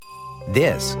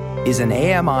This is an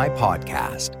AMI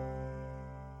podcast.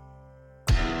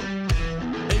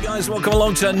 Hey guys, welcome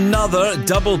along to another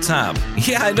Double Tap.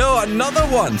 Yeah, I know, another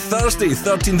one. Thursday,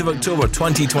 13th of October,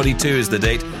 2022 is the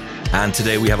date. And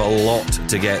today we have a lot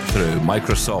to get through.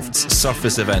 Microsoft's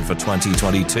Surface event for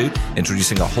 2022,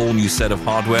 introducing a whole new set of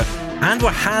hardware. And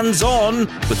we're hands-on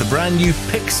with the brand new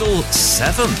Pixel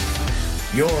 7.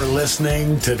 You're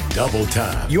listening to Double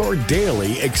Tap, your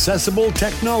daily accessible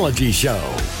technology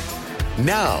show.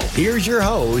 Now, here's your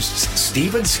hosts,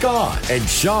 Stephen Scott and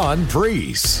Sean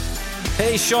Priest.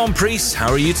 Hey, Sean Priest, how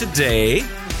are you today?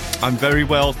 I'm very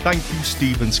well, thank you,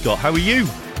 Stephen Scott. How are you?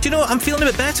 Do you know, I'm feeling a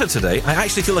bit better today. I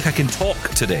actually feel like I can talk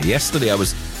today. Yesterday I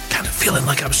was kind of feeling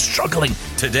like I was struggling.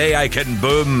 Today I can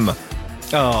boom.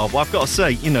 Oh, well, I've got to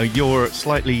say, you know, your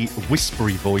slightly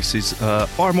whispery voice is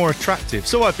far more attractive,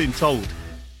 so I've been told.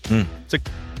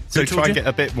 So try and get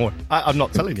a bit more. I'm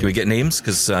not telling you. Can we get names?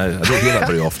 Because I don't hear that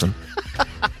very often.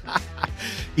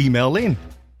 Email in.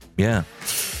 Yeah.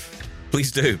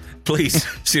 Please do. Please.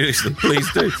 Seriously,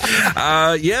 please do.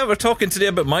 Yeah, we're talking today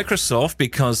about Microsoft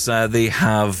because they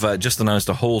have just announced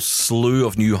a whole slew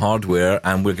of new hardware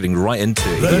and we're getting right into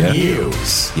it The here.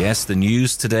 news. Yes, the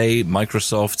news today,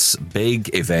 Microsoft's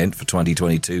big event for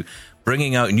 2022,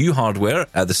 bringing out new hardware.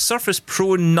 The Surface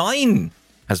Pro 9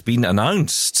 has been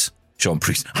announced. Sean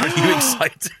Priest, are you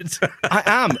excited? I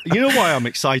am. You know why I'm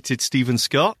excited, Stephen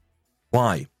Scott?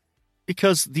 Why?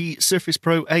 Because the Surface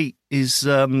Pro 8 is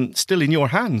still in your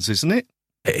hands, isn't it?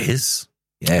 It is.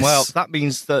 Yes. Well, that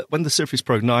means that when the Surface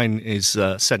Pro 9 is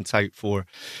sent out for,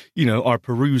 you know, our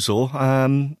perusal,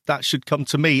 that should come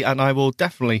to me, and I will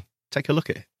definitely take a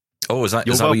look at it. Oh, is that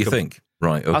You're what you welcome. think?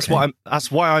 Right. Okay.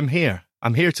 That's why I'm here.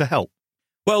 I'm here to help.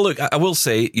 Well, look, I will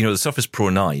say, you know, the Surface Pro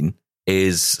 9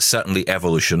 is certainly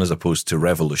evolution as opposed to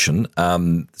revolution.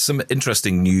 Some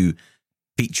interesting new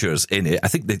features in it. I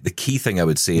think the key thing I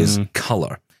would say is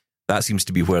color. That seems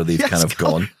to be where they've kind of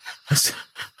gone.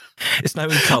 It's now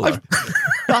in color.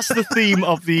 That's the theme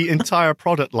of the entire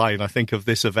product line, I think, of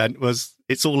this event was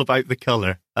it's all about the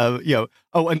color. And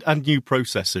new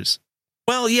processors.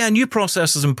 Well, yeah, new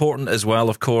processors important as well,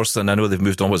 of course. And I know they've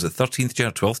moved on. Was it 13th gen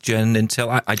or 12th gen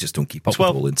Intel? I just don't keep up with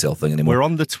the whole Intel thing anymore. We're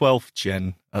on the 12th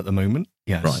gen at the moment.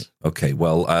 Yes. Right. Okay.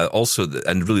 Well, also,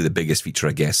 and really the biggest feature,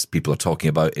 I guess, people are talking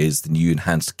about is the new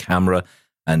enhanced camera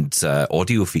and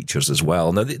audio features as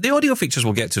well. Now, the audio features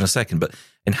we'll get to in a second, but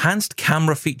enhanced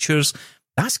camera features,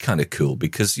 that's kind of cool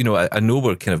because, you know, I know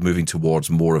we're kind of moving towards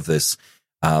more of this,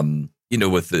 you know,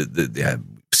 with we've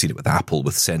seen it with Apple,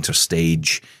 with Center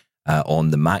Stage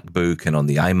on the MacBook and on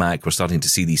the iMac. We're starting to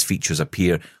see these features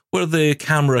appear where the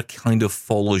camera kind of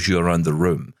follows you around the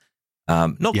room.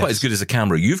 Not quite as good as the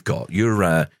camera you've got. Your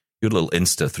little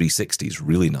Insta 360 is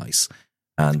really nice.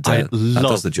 And that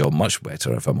does the job much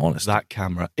better, if I'm honest. That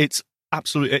camera. It's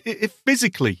absolutely... It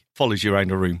physically follows you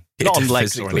around a room. Not on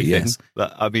legs or anything. Yes.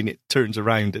 But, I mean, it turns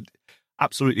around.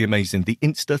 Absolutely amazing. The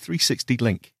Insta 360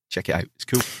 link. Check it out. It's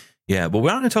cool. Yeah, well, we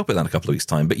are going to talk about that in a couple of weeks'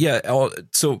 time. But yeah,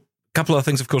 so a couple of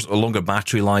things, of course, a longer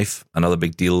battery life, another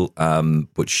big deal,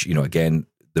 which, you know, again,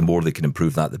 the more they can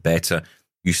improve that, the better.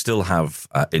 You still have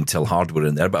Intel hardware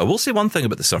in there. But I will say one thing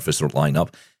about the Surface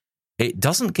lineup. It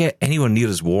doesn't get anywhere near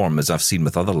as warm as I've seen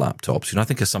with other laptops. You know, I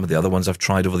think of some of the other ones I've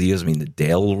tried over the years. I mean, the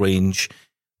Dell range,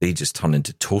 they just turn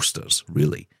into toasters,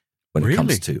 really, when it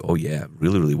comes to,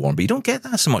 really, really warm. But you don't get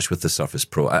that so much with the Surface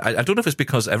Pro. I don't know if it's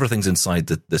because everything's inside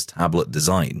this tablet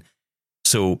design.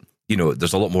 So, you know,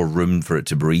 there's a lot more room for it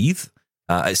to breathe.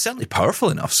 It's certainly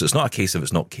powerful enough, so it's not a case of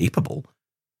it's not capable.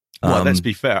 Well, let's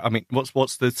be fair. I mean,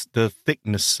 what's the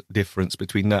thickness difference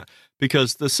between that?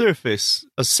 Because the Surface,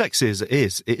 as sexy as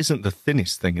it isn't the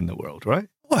thinnest thing in the world, right?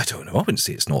 Well, I don't know. I wouldn't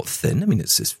say it's not thin. I mean,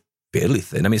 it's fairly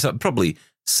thin. I mean, it's probably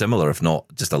similar, if not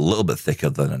just a little bit thicker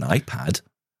than an iPad.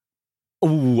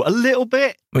 Oh, a little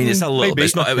bit. I mean, it's a little maybe.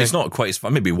 bit. It's not quite as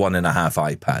far. Maybe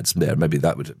 1.5 iPads there. Maybe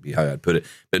that would be how I'd put it.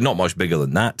 But not much bigger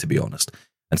than that, to be honest.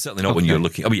 And certainly not when you're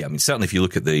looking. Oh, yeah. I mean, certainly if you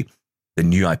look at the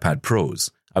new iPad Pros,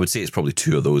 I would say it's probably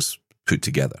two of those put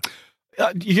together.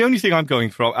 The only thing I'm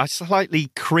going for, I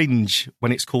slightly cringe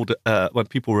when it's called, when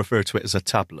people refer to it as a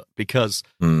tablet, because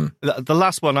the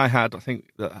last one I had, I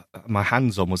think my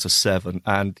hands on was a 7,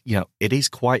 and, you know, it is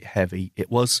quite heavy.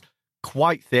 It was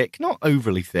quite thick, not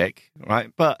overly thick,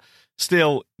 right? But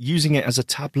still, using it as a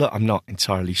tablet, I'm not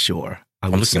entirely sure.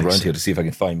 I'm looking around here to see if I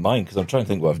can find mine, because I'm trying to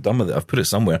think what I've done with it. I've put it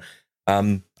somewhere.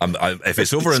 If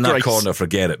it's over in that corner,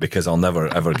 forget it, because I'll never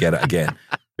ever get it again.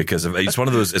 Because it's one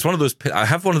of those. I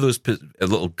have one of those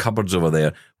little cupboards over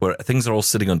there where things are all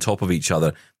sitting on top of each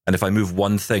other, and if I move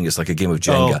one thing, it's like a game of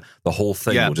Jenga. The whole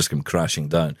thing will just come crashing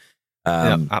down.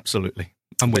 Yeah, absolutely.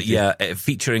 But yeah,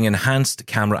 featuring enhanced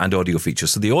camera and audio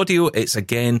features. So the audio, it's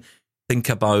again, think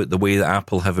about the way that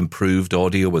Apple have improved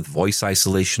audio with voice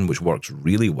isolation, which works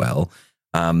really well.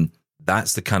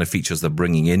 That's the kind of features they're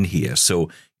bringing in here. So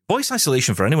voice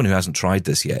isolation, for anyone who hasn't tried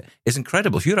this yet, is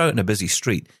incredible. If you're out in a busy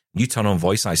street, you turn on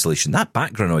voice isolation, that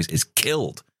background noise is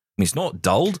killed. I mean, it's not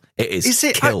dulled, it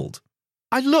is killed.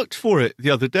 I looked for it the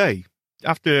other day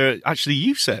after actually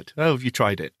you said, oh, have you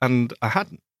tried it? And I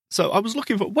hadn't. So I was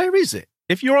looking for, where is it?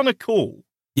 If you're on a call,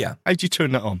 how do you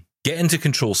turn that on? Get into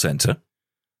Control Center.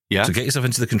 Yeah. So get yourself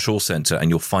into the Control Center and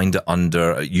you'll find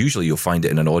it usually you'll find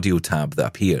it in an audio tab that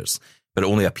appears, but it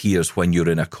only appears when you're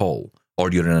in a call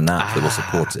or you're in an app that will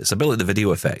support it. It's a bit like the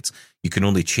video effects. You can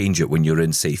only change it when you're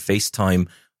in, say, FaceTime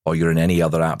or you're in any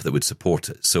other app that would support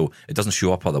it. So it doesn't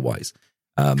show up otherwise.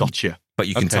 Gotcha. But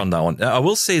you can turn that on. I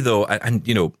will say, though, and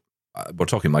you know, we're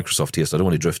talking Microsoft here, so I don't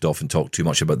want to drift off and talk too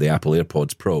much about the Apple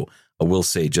AirPods Pro. I will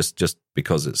say, just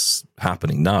because it's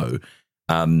happening now,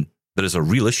 there is a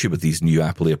real issue with these new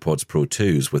Apple AirPods Pro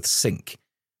 2s with sync.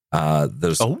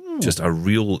 There's just a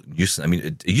real use. I mean,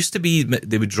 it used to be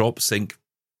they would drop sync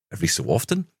every so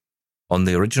often on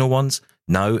the original ones.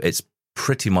 Now it's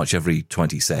pretty much every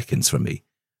 20 seconds for me.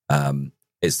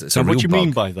 It's a real what do you bug.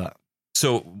 mean by that?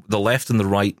 So the left and the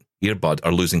right earbud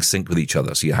are losing sync with each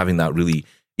other. So you're having that really,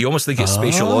 you almost think it's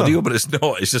spatial audio, but it's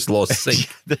not. It's just lost sync.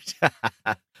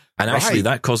 And actually,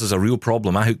 that causes a real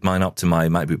problem. I hooked mine up to my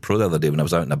MacBook Pro the other day when I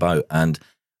was out and about, and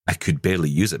I could barely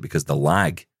use it because the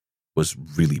lag was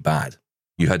really bad.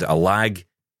 You had a lag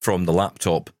from the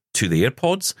laptop to the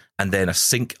AirPods, and then a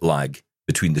sync lag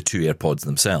between the two AirPods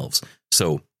themselves.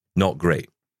 So not great,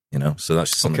 you know. So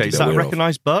that's just something to be aware of. Is that a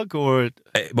recognized bug, or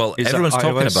well, everyone's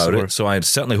talking about it, so I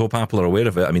certainly hope Apple are aware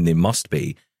of it. I mean, they must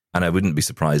be, and I wouldn't be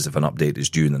surprised if an update is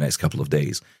due in the next couple of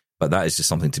days. But that is just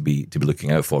something to be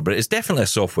looking out for. But it's definitely a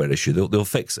software issue. They'll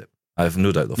fix it. I have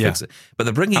no doubt they'll fix it. But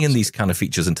they're bringing in these kind of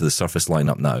features into the Surface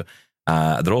lineup now.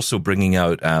 They're also bringing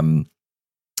out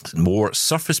more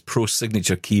Surface Pro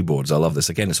signature keyboards. I love this.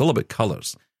 Again, it's all about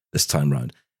colors this time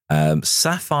round.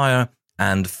 Sapphire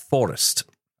and Forest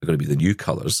are going to be the new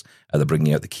colors. They're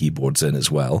bringing out the keyboards in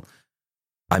as well.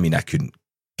 I mean, I couldn't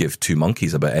give two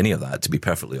monkeys about any of that, to be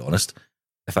perfectly honest.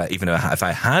 If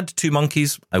I had two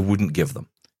monkeys, I wouldn't give them.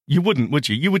 You wouldn't, would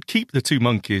you? You would keep the two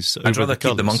monkeys. I'd rather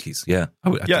keep the monkeys. Yeah,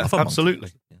 I'd love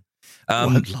absolutely.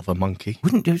 I'd love a monkey.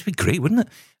 Wouldn't it? Would be great, wouldn't it?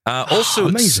 Also,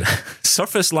 amazing.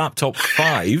 Surface Laptop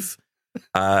 5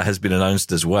 has been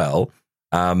announced as well.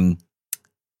 And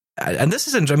this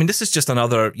is interesting. I mean, this is just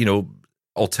another, you know,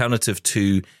 alternative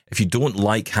to if you don't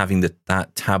like having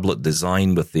that tablet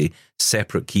design with the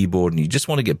separate keyboard and you just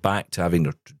want to get back to having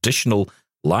a traditional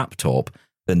laptop,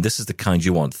 then this is the kind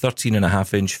you want.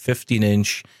 13.5-inch,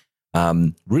 15-inch,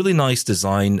 really nice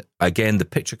design. Again, the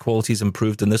picture quality is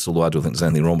improved in this, although I don't think there's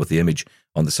anything wrong with the image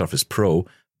on the Surface Pro.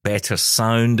 Better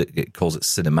sound, it calls it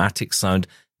cinematic sound.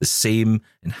 The same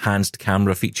enhanced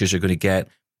camera features you're going to get,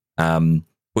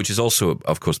 which is also,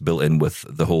 of course, built in with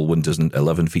the whole Windows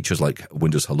 11 features like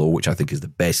Windows Hello, which I think is the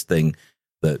best thing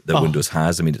that Windows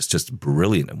has. I mean, it's just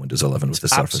brilliant in Windows 11 with the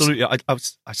Surface. Absolutely.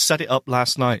 I set it up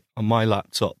last night on my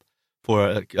laptop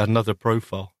for another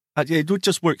profile. It would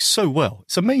just work so well.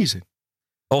 It's amazing.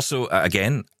 Also,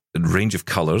 again, a range of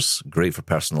colors, great for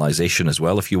personalization as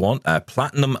well if you want.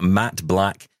 Platinum, matte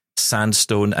black,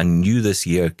 sandstone, and new this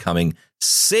year coming,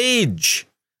 sage.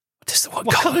 What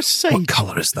color? Sage? What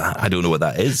color is that? I don't know what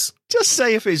that is. Just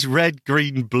say if it's red,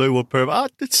 green, blue, or purple.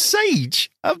 It's sage.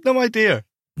 I have no idea.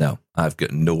 No, I've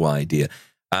got no idea.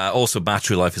 Also,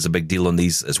 battery life is a big deal on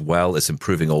these as well. It's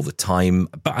improving all the time.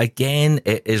 But again,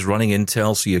 it is running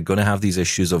Intel, so you're going to have these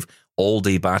issues of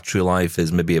all-day battery life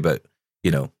is maybe about,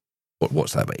 you know,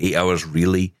 what's that, about 8 hours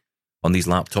really on these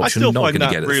laptops? You're not going to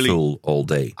get it full all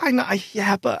day. I know,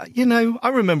 yeah, but, you know, I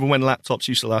remember when laptops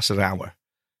used to last an hour.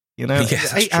 You know,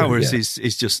 yes, 8 hours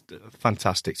is just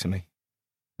fantastic to me.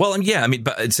 Well, yeah, I mean,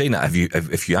 but in saying that,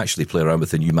 if you actually play around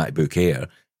with the new MacBook Air,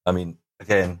 I mean,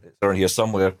 again, it's around here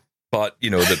somewhere. But, you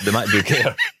know, the MacBook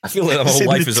Air, I feel like my whole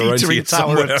life is around here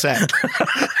somewhere.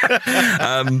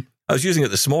 I was using it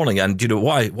this morning, and, you know,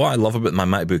 what I love about my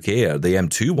MacBook Air, the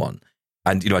M2 one,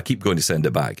 and, you know, I keep going to send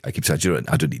it back. I keep saying, you know,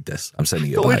 I don't need this. I'm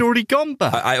sending it back. Oh, it already gone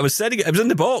back. I was sending it. It was in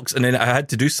the box, and then I had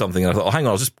to do something, and I thought, oh, hang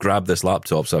on, I'll just grab this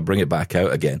laptop, so I bring it back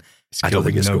out again. I don't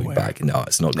think it's going back. No,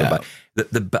 it's not going back.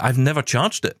 But I've never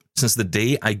charged it. Since the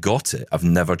day I got it, I've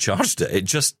never charged it. It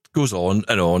just goes on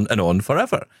and on and on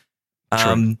forever.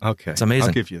 Okay, it's amazing.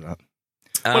 I'll give you that.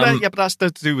 Well, yeah, but that's to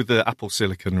do with the Apple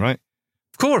Silicon, right?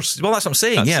 Of course. Well, that's what I'm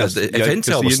saying. If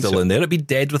Intel was still in there, it'd be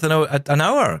dead within an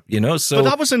hour. You know. So, but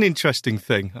that was an interesting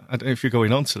thing. I don't know if you're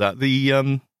going on to that. The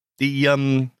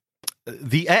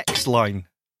the X line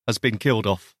has been killed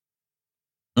off.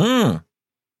 Well,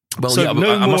 So yeah, I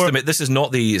must more- admit, this is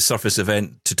not the Surface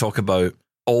event to talk about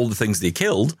all the things they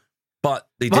killed, but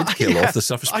they did Well, kill yeah, off the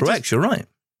Surface I Pro just- X. You're right.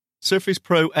 Surface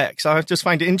Pro X. I just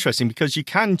find it interesting because you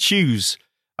can choose.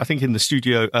 I think in the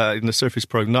studio, in the Surface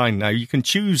Pro 9 now, you can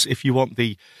choose if you want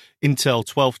the Intel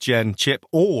 12th gen chip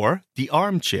or the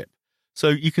ARM chip. So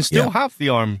you can still have the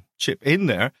ARM chip in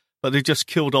there, but they just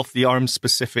killed off the ARM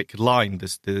specific line,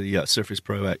 the Surface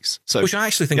Pro X. So, Which I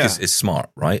actually think is smart,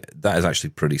 right? That is actually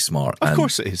pretty smart. of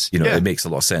course it is. It makes a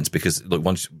lot of sense because, look,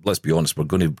 let's be honest, we're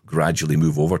going to gradually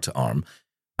move over to ARM.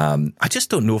 I just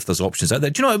don't know if there's options out there.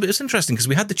 Do you know, it's interesting because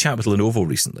we had the chat with Lenovo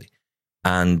recently,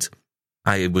 and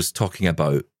I was talking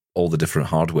about all the different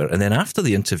hardware. And then after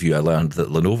the interview, I learned that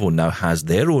Lenovo now has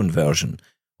their own version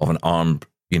of an ARM,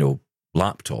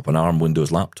 laptop, an ARM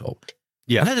Windows laptop.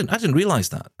 Yeah. And I didn't realize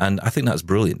that. And I think that's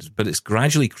brilliant. But it's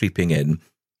gradually creeping in.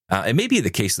 It may be the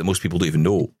case that most people don't even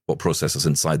know what processor's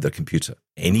inside their computer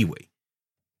anyway.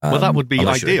 well, that would be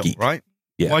unless you're a ideal, geek. right?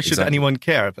 Yeah, Why should exactly. anyone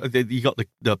care? You got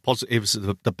the positives,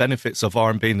 the benefits of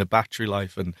ARM being the battery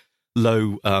life and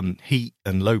low heat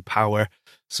and low power.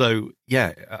 So,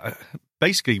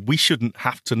 basically, we shouldn't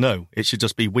have to know. It should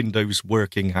just be Windows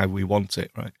working how we want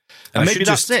it, right? And I maybe should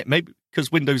that's just- it. Maybe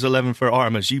because Windows 11 for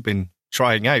ARM, as you've been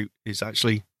trying out, is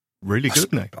actually really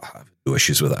good now. I have no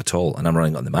issues with that at all. And I'm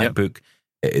running on the MacBook.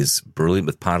 It is brilliant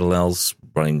with parallels,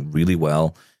 running really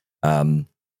well.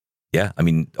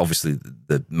 Obviously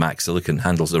the Mac Silicon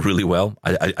handles it really well.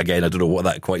 I don't know what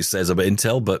that quite says about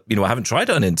Intel, but I haven't tried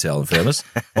it on Intel, in fairness.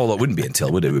 Although it wouldn't be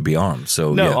Intel, would it? It would be ARM.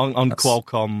 So No, yeah, on that's-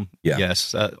 Qualcomm, yeah.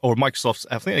 yes. Or Microsoft's,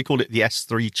 I think they called it the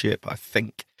S3 chip, I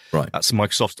think. Right. That's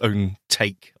Microsoft's own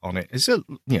take on it. It's a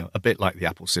bit like the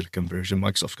Apple Silicon version.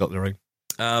 Microsoft's got their own.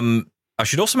 I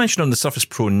should also mention on the Surface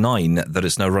Pro 9 that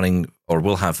it's now running or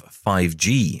will have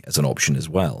 5G as an option as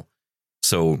well.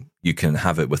 So you can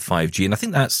have it with 5G. And I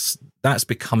think that's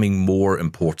becoming more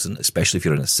important, especially if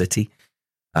you're in a city.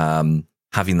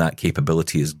 Having that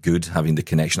capability is good, having the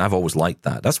connection. I've always liked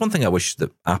that. That's one thing I wish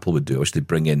that Apple would do. I wish they'd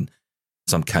bring in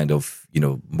some kind of,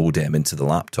 modem into the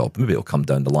laptop. Maybe it'll come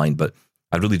down the line, but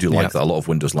I really do like that a lot of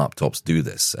Windows laptops do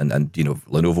this. And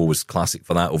Lenovo was classic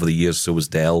for that over the years. So was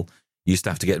Dell. You used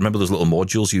to have to remember those little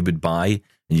modules you would buy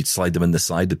and you'd slide them in the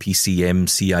side, the PCM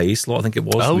CIA slot, I think it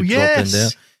was. Oh, would yes. drop in there.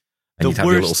 And you'd The have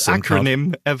your little worst SIM card.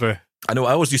 acronym ever. I know,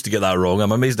 I always used to get that wrong.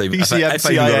 I'm amazed if I got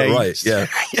CIA. it right. Yeah.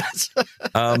 Yes.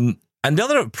 And the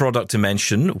other product to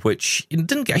mention, which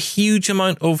didn't get a huge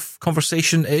amount of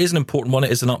conversation, it is an important one. It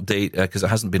is an update because it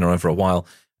hasn't been around for a while.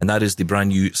 And that is the brand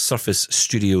new Surface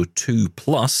Studio 2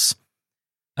 Plus,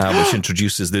 which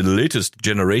introduces the latest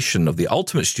generation of the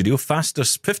Ultimate Studio,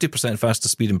 50% faster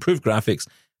speed, improved graphics,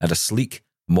 and a sleek,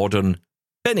 modern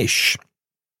finish.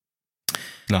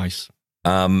 Nice.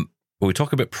 We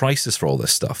talk about prices for all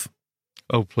this stuff.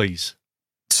 Oh, please.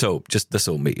 So this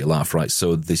will make you laugh, right?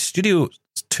 So the Studio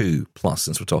 2 Plus,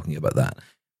 since we're talking about that,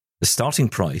 the starting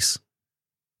price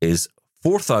is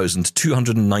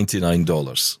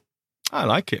 $4,299. I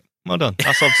like it. Well done.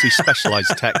 That's obviously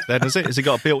specialized tech then, is it? Has it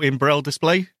got a built-in Braille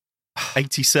display?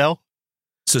 80 cell?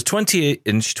 So it's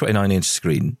 28-inch, 29-inch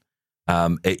screen.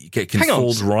 It can Hang on.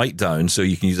 fold right down, so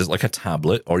you can use it like a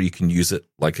tablet or you can use it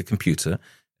like a computer.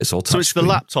 It's all touch So it's the screen.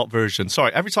 laptop version.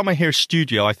 Sorry, every time I hear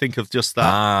Studio, I think of just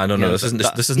that. No, this isn't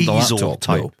the easel laptop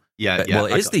type. though. Yeah, Well,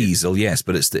 it I is got the you. easel, yes,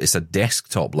 but it's a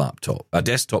desktop laptop, a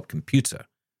desktop computer.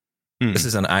 This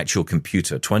is an actual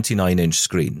computer, 29-inch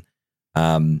screen,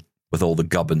 with all the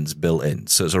gubbins built in.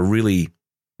 So it's a really,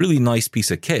 really nice piece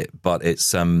of kit, but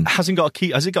it's Has it got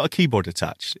a keyboard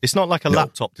attached? It's not like a No.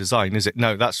 laptop design, is it?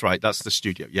 No, that's right. That's the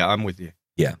Studio. Yeah, I'm with you.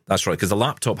 yeah, that's right, because the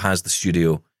laptop has the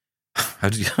Studio. How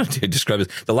do you describe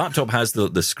it? The laptop has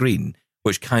the screen,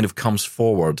 which kind of comes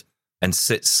forward and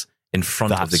sits in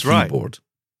front of the That's right. keyboard.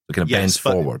 It kind of Yes, bends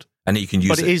but- forward, and you can use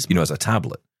but it is- as a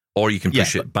tablet, or you can Yeah,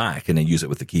 push it back and then use it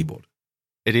with the keyboard.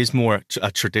 It is more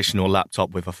a traditional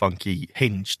laptop with a funky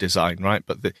hinge design, right?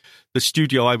 But the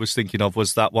Studio I was thinking of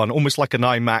was that one, almost like an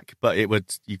iMac, but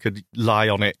you could lie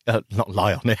on it, not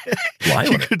lie on it. Lie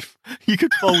on you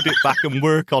could fold it back and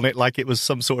work on it like it was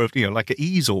some sort of, like an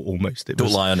easel almost.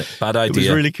 Don't lie on it. Bad It was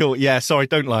idea. really cool. Yeah, sorry,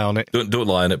 don't lie on it. Don't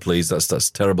lie on it, please. That's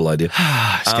a terrible idea.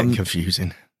 It's getting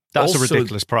confusing. That's also- a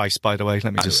ridiculous price, by the way,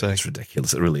 let me just say. It's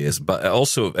ridiculous. It really is. But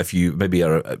also, if you maybe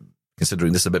are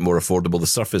considering this a bit more affordable, the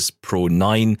Surface Pro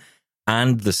 9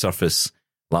 and the Surface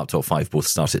Laptop 5 both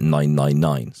start at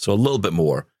 $999. So a little bit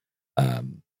more, a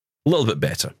little bit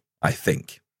better, I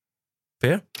think.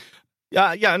 Fair?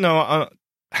 Yeah, no,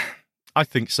 I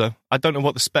think so. I don't know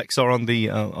what the specs are on the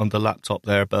laptop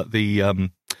there, but the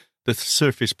the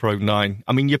Surface Pro 9.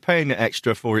 I mean, you're paying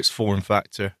extra for its form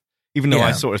factor. Even though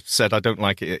I sort of said I don't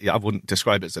like it, I wouldn't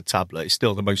describe it as a tablet. It's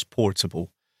still the most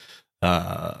portable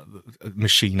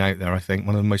machine out there, I think.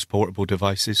 One of the most portable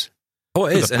devices. Oh,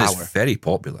 it is, and it's very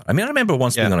popular. I mean, I remember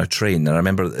once being on a train, and I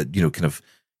remember, kind of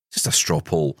just a straw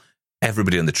poll.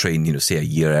 Everybody on the train, say a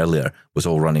year earlier, was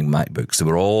all running MacBooks. They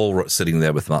were all sitting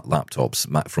there with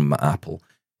laptops from Apple.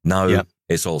 Now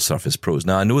it's all Surface Pros.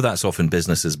 Now, I know that's often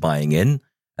businesses buying in,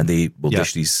 and they will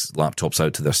dish these laptops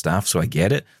out to their staff, so I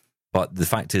get it. But the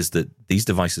fact is that these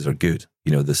devices are good.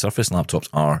 The Surface laptops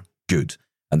are good,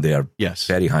 and they are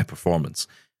very high performance.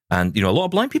 And, a lot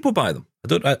of blind people buy them.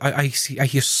 I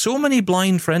hear so many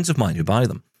blind friends of mine who buy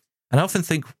them. And I often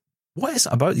think, what is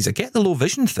it about these? I get the low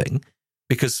vision thing,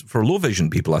 because for low vision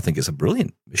people, I think it's a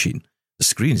brilliant machine. The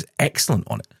screen is excellent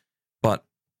on it. But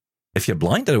if you're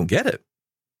blind, I don't get it.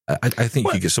 I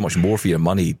think you get so much more for your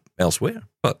money elsewhere.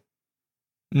 But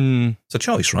it's a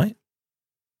choice, right?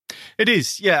 It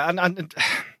is, yeah. And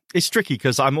it's tricky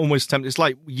because I'm almost tempted. It's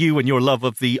like you and your love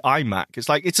of the iMac. It's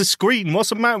like, it's a screen. What's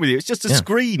the matter with you? It's just a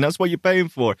screen. That's what you're paying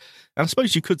for. And I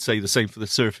suppose you could say the same for the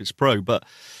Surface Pro, but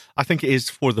I think it is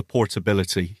for the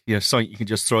portability. Something you can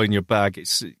just throw in your bag.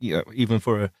 It's, even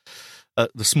for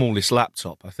the smallest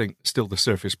laptop, I think still the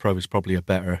Surface Pro is probably a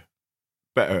better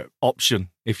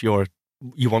option if you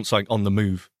want something on the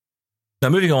move. Now,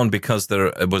 moving on, because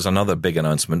there was another big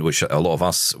announcement which a lot of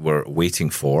us were waiting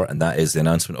for, and that is the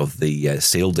announcement of the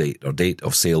sale date or date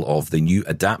of sale of the new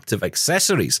adaptive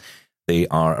accessories. They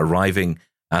are arriving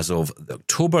as of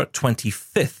October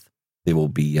 25th. They will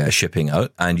be shipping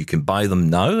out, and you can buy them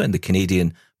now in the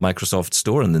Canadian Microsoft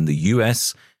Store and in the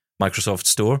US Microsoft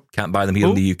Store. Can't buy them here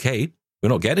in the UK. We're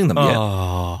not getting them yet.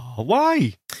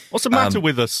 Why? What's the matter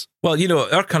with us? Well,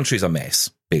 our country's a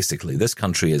mess, basically. This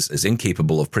country is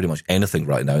incapable of pretty much anything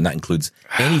right now, and that includes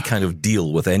any kind of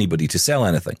deal with anybody to sell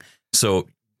anything. So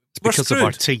it's because of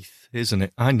our teeth, isn't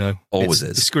it? I know. Always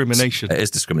is. Discrimination. It is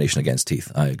discrimination against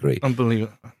teeth. I agree.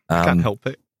 Unbelievable. Can't help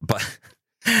it. But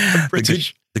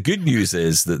British. The good news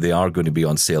is that they are going to be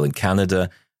on sale in Canada.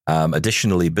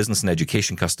 Additionally, business and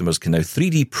education customers can now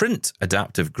 3D print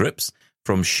adaptive grips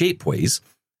from Shapeways.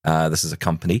 This is a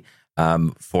company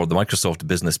for the Microsoft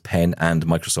Business Pen and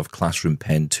Microsoft Classroom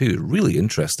Pen 2. Really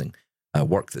interesting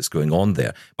work that's going on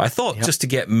there. But I thought just to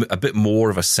get a bit more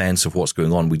of a sense of what's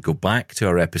going on, we'd go back to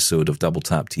our episode of Double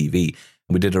Tap TV,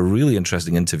 and we did a really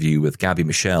interesting interview with Gabby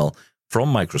Michelle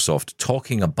from Microsoft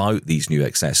talking about these new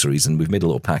accessories, and we've made a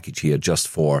little package here just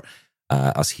for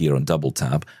us here on Double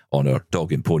Tap on our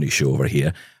Dog and Pony show over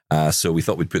here. So we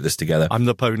thought we'd put this together. I'm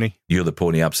the pony. You're the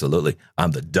pony, absolutely.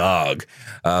 I'm the dog.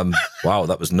 Wow,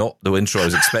 that was not the intro I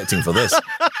was expecting for this.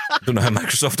 Don't know how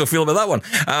Microsoft will feel about that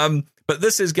one. But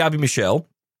this is Gabby Michelle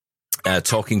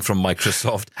talking from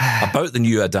Microsoft about the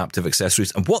new adaptive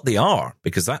accessories and what they are,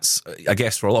 because that's, I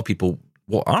guess, for a lot of people,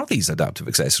 what are these adaptive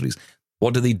accessories?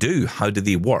 What do they do? How do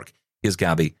they work? Here's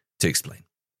Gabby to explain.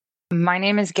 My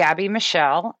name is Gabby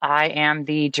Michelle. I am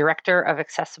the Director of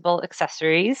Accessible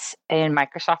Accessories in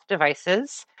Microsoft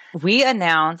Devices. We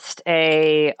announced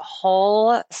a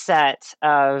whole set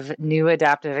of new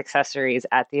adaptive accessories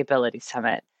at the Ability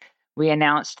Summit. We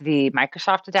announced the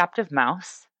Microsoft Adaptive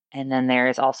Mouse, and then there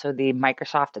is also the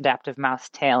Microsoft Adaptive Mouse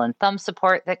tail and thumb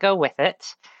support that go with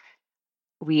it.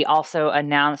 We also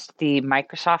announced the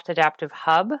Microsoft Adaptive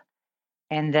Hub,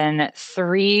 and then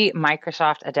 3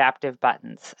 Microsoft adaptive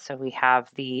buttons. So we have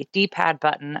the D-pad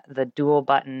button, the dual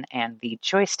button, and the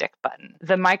joystick button.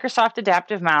 The Microsoft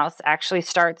Adaptive Mouse actually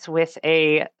starts with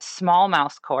a small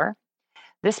mouse core.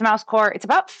 This mouse core, it's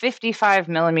about 55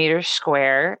 millimeters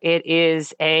square. It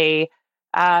is a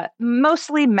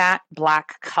mostly matte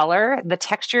black color. The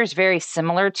texture is very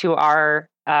similar to our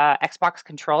Xbox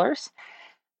controllers.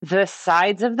 The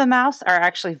sides of the mouse are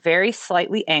actually very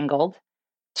slightly angled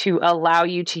to allow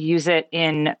you to use it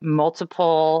in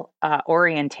multiple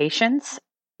orientations,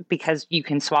 because you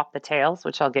can swap the tails,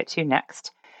 which I'll get to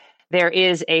next. There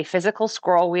is a physical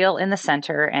scroll wheel in the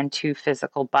center and 2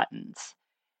 physical buttons.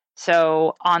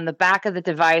 So on the back of the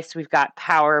device, we've got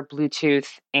power,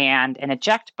 Bluetooth, and an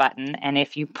eject button. And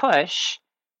if you push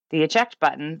the eject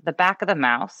button, the back of the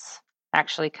mouse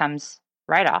actually comes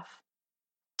right off.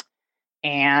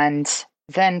 And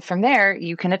then from there,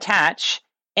 you can attach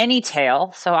any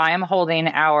tail. So I am holding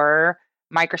our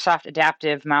Microsoft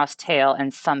Adaptive Mouse tail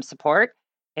and thumb support.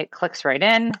 It clicks right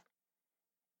in,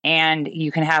 and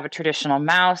you can have a traditional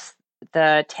mouse.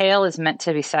 The tail is meant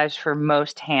to be sized for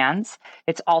most hands.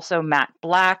 It's also matte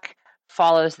black,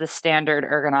 follows the standard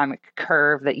ergonomic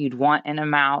curve that you'd want in a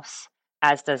mouse,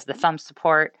 as does the thumb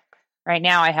support. Right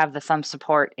now I have the thumb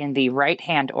support in the right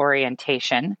hand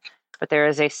orientation. but there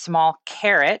is a small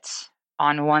caret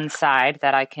on one side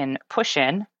that I can push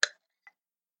in,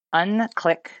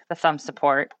 unclick the thumb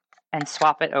support, and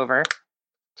swap it over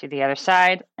to the other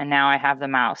side. And now I have the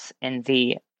mouse in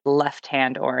the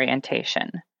left-hand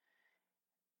orientation.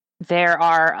 There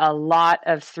are a lot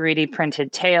of 3D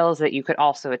printed tails that you could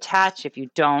also attach if you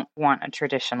don't want a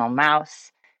traditional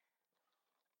mouse.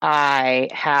 I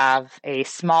have a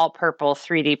small purple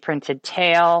 3D printed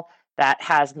tail that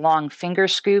has long finger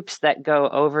scoops that go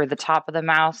over the top of the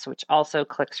mouse, which also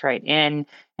clicks right in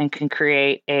and can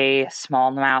create a small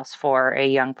mouse for a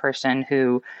young person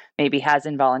who maybe has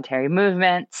involuntary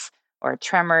movements or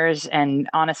tremors. And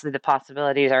honestly, the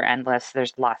possibilities are endless.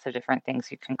 There's lots of different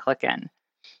things you can click in.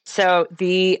 So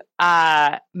the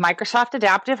Microsoft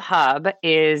Adaptive Hub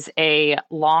is a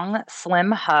long,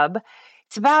 slim hub.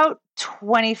 It's about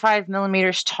 25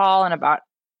 millimeters tall and about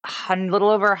a little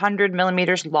over 100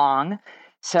 millimeters long.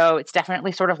 So it's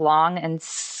definitely sort of long and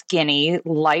skinny,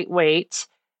 lightweight.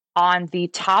 On the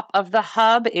top of the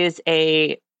hub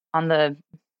on the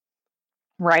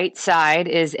right side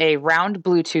is a round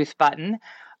Bluetooth button.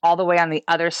 All the way on the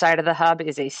other side of the hub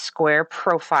is a square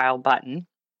profile button.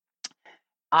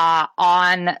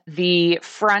 On the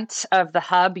front of the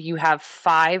hub, you have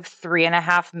 5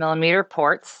 3.5 millimeter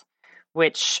ports,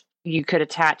 which you could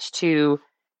attach to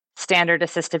standard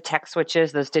assistive tech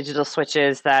switches, those digital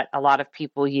switches that a lot of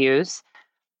people use.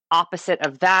 Opposite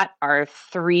of that are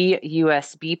 3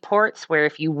 USB ports, where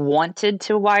if you wanted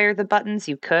to wire the buttons,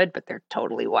 you could, but they're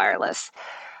totally wireless.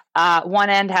 One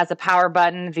end has a power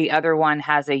button. The other one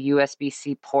has a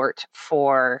USB-C port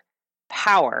for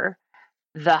power.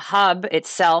 The hub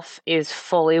itself is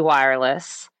fully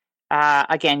wireless.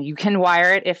 Again, you can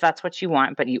wire it if that's what you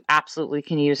want, but you absolutely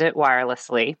can use it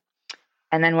wirelessly.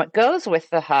 And then what goes with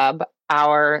the hub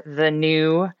are the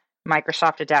new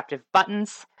Microsoft Adaptive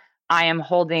buttons. I am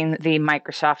holding the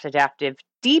Microsoft Adaptive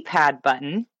D-pad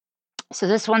button. So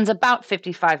this one's about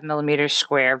 55 millimeters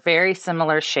square, very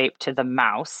similar shape to the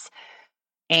mouse.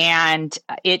 And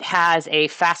it has a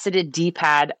faceted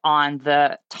D-pad on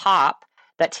the top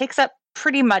that takes up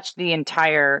pretty much the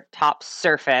entire top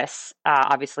surface.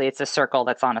 Obviously, it's a circle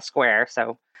that's on a square,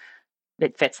 so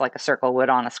it fits like a circle would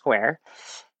on a square.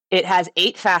 It has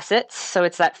 8 facets, so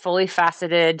it's that fully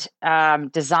faceted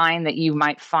design that you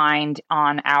might find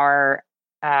on our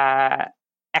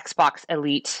Xbox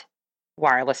Elite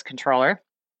wireless controller.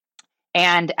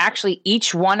 And actually,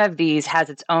 each one of these has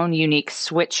its own unique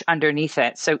switch underneath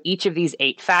it. So each of these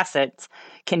 8 facets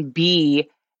can be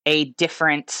a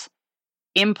different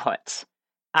input.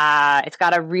 It's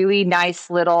got a really nice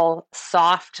little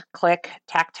soft click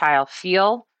tactile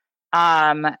feel.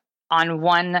 On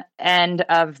one end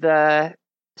of the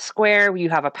square, you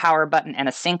have a power button and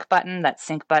a sync button. That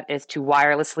sync button is to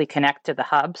wirelessly connect to the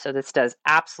hub. So this does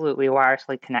absolutely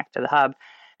wirelessly connect to the hub.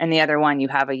 And the other one, you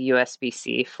have a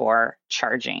USB-C for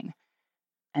charging.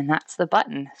 And that's the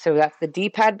button. So that's the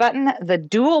D-pad button. The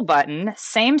dual button,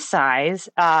 same size,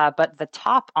 but the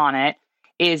top on it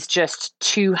is just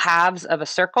 2 halves of a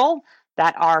circle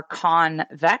that are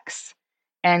convex.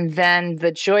 And then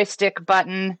the joystick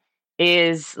button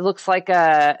looks like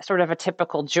a sort of a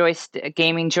typical joystick,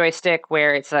 gaming joystick,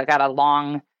 where it's got a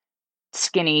long,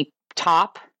 skinny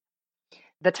top.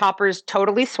 The toppers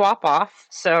totally swap off.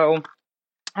 So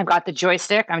I've got the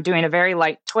joystick. I'm doing a very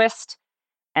light twist,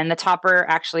 and the topper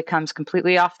actually comes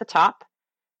completely off the top.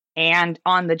 And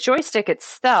on the joystick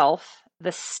itself,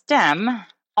 the stem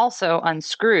also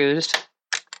unscrews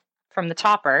from the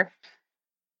topper,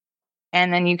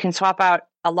 and then you can swap out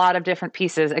a lot of different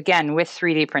pieces, again, with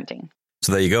 3D printing.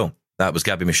 So there you go. That was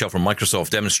Gabby Michelle from Microsoft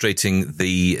demonstrating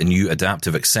the new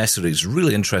adaptive accessories.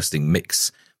 Really interesting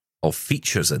mix of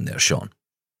features in there, Sean.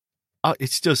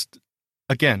 It's just,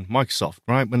 again, Microsoft,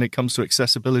 right? When it comes to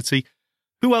accessibility,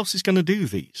 who else is going to do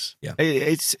these? Yeah,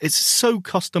 it's so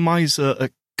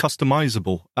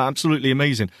customizable, absolutely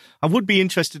amazing. I would be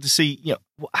interested to see,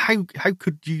 how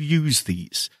could you use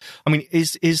these? I mean,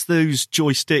 is those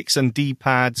joysticks and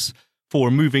D-pads for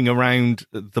moving around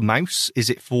the mouse? Is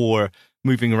it for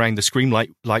moving around the screen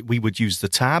like we would use the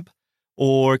tab?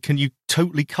 Or can you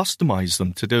totally customize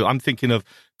them to do? I'm thinking of,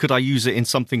 could I use it in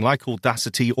something like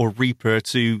Audacity or Reaper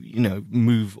to,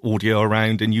 move audio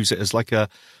around and use it as like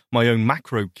my own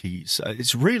macro keys?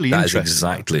 It's really interesting. That is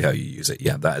exactly how you use it.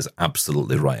 Yeah, that is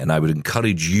absolutely right. And I would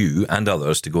encourage you and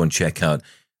others to go and check out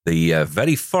the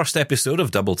very first episode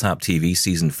of Double Tap TV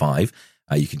Season 5.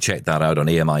 You can check that out on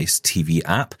AMI's TV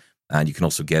app. And you can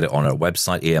also get it on our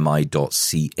website,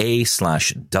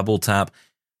 ami.ca/doubletap.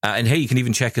 And hey, you can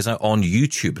even check us out on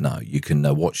YouTube now. You can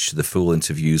watch the full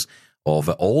interviews of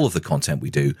all of the content we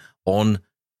do on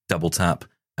Double Tap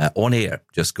on air.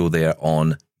 Just go there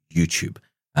on YouTube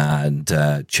and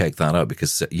check that out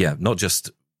because,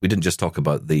 we didn't just talk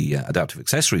about the adaptive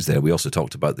accessories there. We also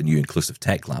talked about the new Inclusive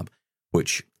Tech Lab,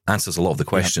 which answers a lot of the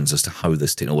questions as to how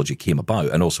this technology came about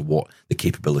and also what the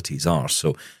capabilities are.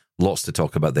 So lots to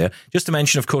talk about there. Just to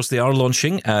mention, of course, they are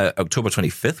launching October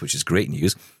 25th, which is great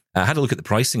news. I had a look at the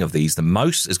pricing of these. The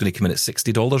mouse is going to come in at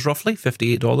 $60 roughly,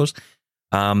 $58.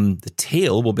 The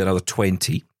tail will be another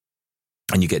 $20,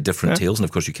 and you get different tails. And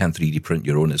of course, you can 3D print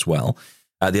your own as well.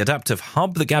 The adaptive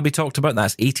hub that Gabby talked about,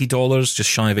 that's $80, just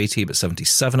shy of 80, but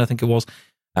 77, I think it was.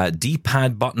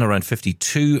 D-pad button around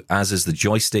 52, as is the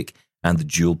joystick and the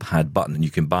dual pad button. And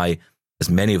you can buy as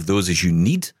many of those as you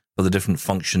need for the different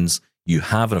functions you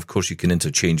have. And of course, you can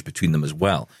interchange between them as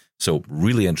well. So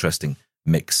really interesting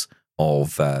mix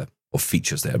of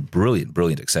features there.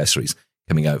 Brilliant accessories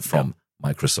coming out from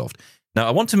Microsoft. Now,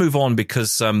 I want to move on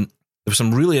because there was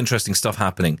some really interesting stuff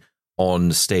happening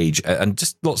on stage and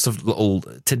just lots of little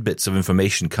tidbits of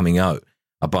information coming out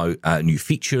about new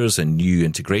features and new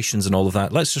integrations and all of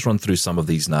that. Let's just run through some of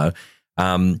these now.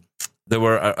 There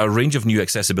were a range of new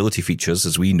accessibility features,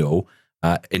 as we know,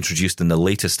 introduced in the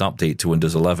latest update to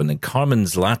Windows 11. And Carmen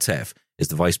Zlatev is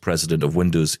the Vice President of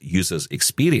Windows Users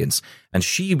Experience. And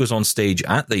she was on stage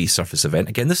at the Surface event.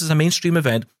 Again, this is a mainstream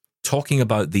event talking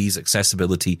about these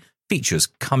accessibility features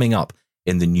coming up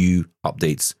in the new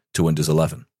updates to Windows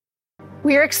 11.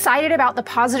 We are excited about the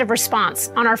positive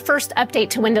response on our first update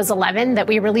to Windows 11 that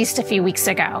we released a few weeks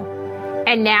ago.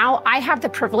 And now I have the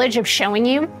privilege of showing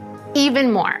you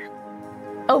even more.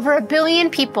 Over 1 billion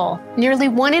people, nearly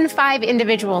 1 in 5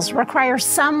 individuals, require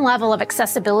some level of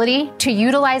accessibility to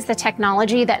utilize the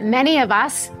technology that many of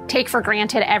us take for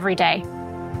granted every day.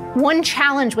 One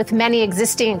challenge with many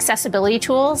existing accessibility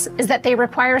tools is that they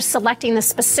require selecting the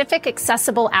specific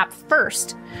accessible app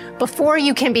first before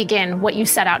you can begin what you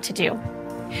set out to do.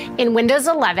 In Windows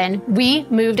 11, we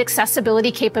moved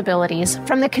accessibility capabilities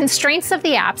from the constraints of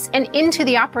the apps and into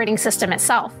the operating system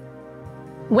itself.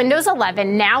 Windows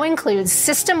 11 now includes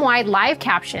system-wide live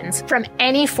captions from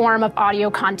any form of audio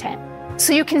content,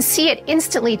 so you can see it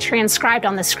instantly transcribed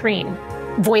on the screen.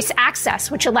 Voice access,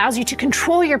 which allows you to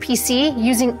control your PC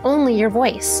using only your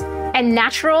voice. And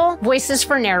natural voices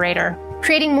for narrator,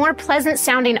 creating more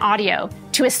pleasant-sounding audio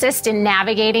to assist in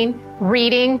navigating,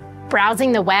 reading,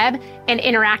 browsing the web, and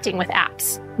interacting with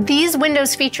apps. These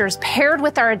Windows features, paired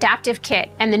with our adaptive kit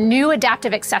and the new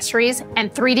adaptive accessories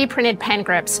and 3D printed pen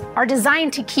grips, are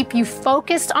designed to keep you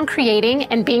focused on creating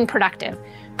and being productive,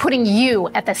 putting you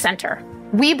at the center.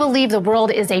 We believe the world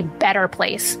is a better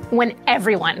place when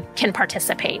everyone can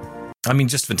participate. I mean,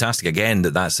 just fantastic, again,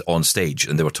 that's on stage,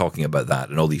 and they were talking about that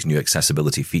and all these new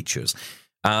accessibility features.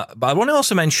 But I want to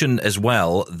also mention as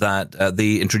well that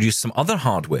they introduced some other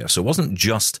hardware. So it wasn't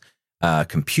just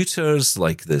computers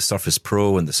like the Surface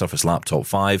Pro and the Surface Laptop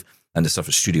 5 and the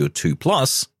Surface Studio 2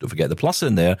 Plus. Don't forget the plus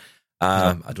in there.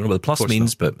 I don't know what the plus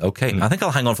means, but okay. I think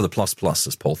I'll hang on for the plus,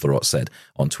 as Paul Thurrott said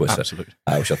on Twitter. Absolutely.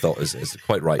 Which I thought is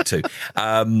quite right too.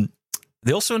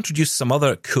 They also introduced some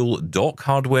other cool dock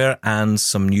hardware and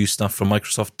some new stuff from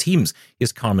Microsoft Teams.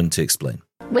 Here's Carmen to explain.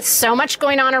 With so much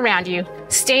going on around you,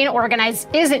 staying organized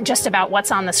isn't just about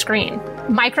what's on the screen.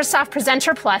 Microsoft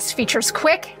Presenter Plus features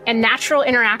quick and natural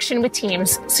interaction with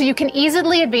Teams, so you can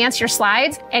easily advance your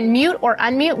slides and mute or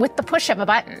unmute with the push of a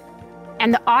button.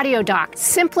 And the Audio Dock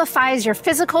simplifies your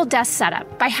physical desk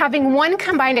setup by having one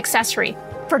combined accessory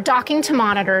for docking to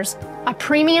monitors, a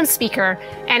premium speaker,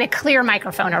 and a clear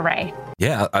microphone array.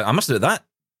 Yeah, I must admit, that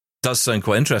does sound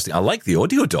quite interesting. I like the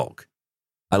Audio Dock.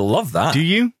 I love that. Do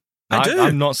you? I do.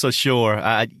 I'm not so sure.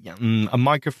 A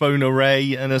microphone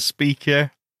array and a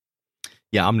speaker.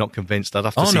 Yeah, I'm not convinced. I'd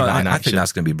have to see that in action. I think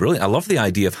that's going to be brilliant. I love the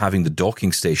idea of having the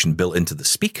docking station built into the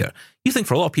speaker. You think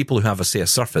for a lot of people who have, a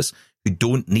Surface, who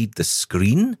don't need the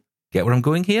screen, get where I'm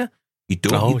going here? You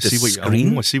don't need the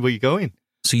screen. I see where you're going.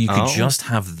 So you could just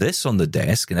have this on the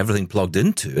desk and everything plugged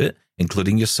into it,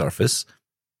 including your Surface.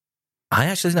 I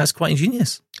actually think that's quite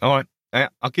ingenious. All right.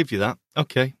 I'll give you that.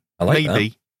 Okay. I like that.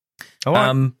 Maybe. All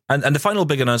right. And the final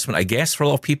big announcement, I guess, for a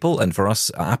lot of people and for us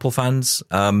Apple fans,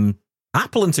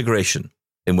 Apple integration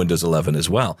in Windows 11 as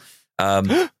well.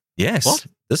 Yes. What?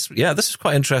 This is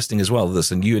quite interesting as well.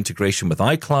 There's a new integration with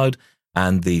iCloud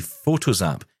and the Photos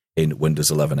app in Windows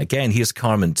 11. Again, here's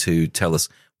Carmen to tell us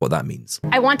what that means.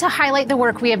 I want to highlight the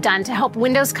work we have done to help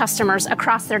Windows customers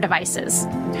across their devices.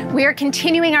 We are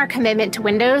continuing our commitment to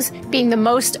Windows being the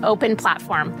most open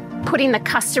platform, putting the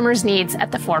customer's needs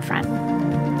at the forefront.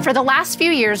 For the last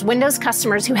few years, Windows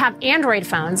customers who have Android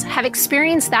phones have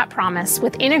experienced that promise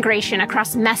with integration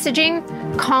across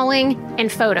messaging, calling,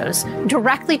 and photos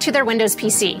directly to their Windows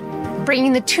PC,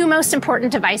 bringing the two most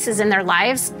important devices in their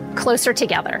lives closer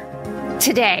together.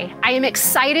 Today, I am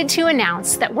excited to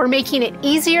announce that we're making it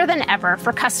easier than ever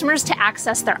for customers to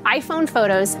access their iPhone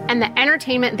photos and the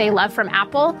entertainment they love from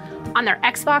Apple on their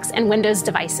Xbox and Windows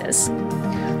devices.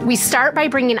 We start by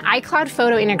bringing iCloud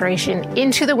photo integration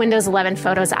into the Windows 11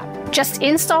 Photos app. Just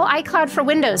install iCloud for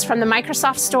Windows from the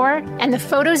Microsoft Store, and the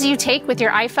photos you take with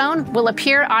your iPhone will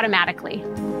appear automatically.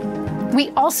 We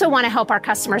also want to help our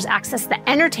customers access the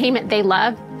entertainment they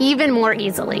love even more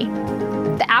easily.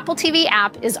 The Apple TV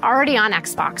app is already on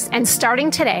Xbox, and starting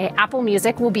today, Apple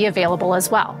Music will be available as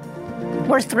well.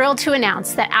 We're thrilled to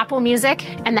announce that Apple Music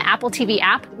and the Apple TV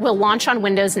app will launch on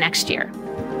Windows next year.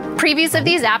 Previews of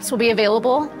these apps will be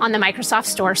available on the Microsoft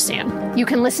Store soon. You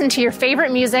can listen to your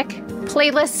favorite music,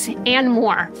 playlists, and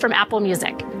more from Apple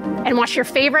Music, and watch your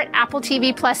favorite Apple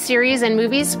TV Plus series and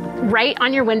movies right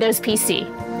on your Windows PC.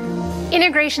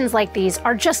 Integrations like these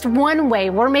are just one way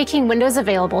we're making Windows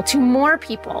available to more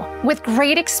people with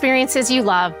great experiences you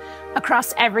love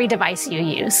across every device you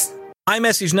use.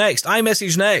 iMessage next.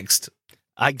 iMessage next.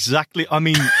 Exactly. I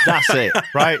mean, that's it,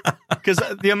 right? Because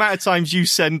the amount of times you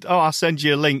send, I'll send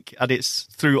you a link and it's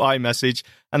through iMessage,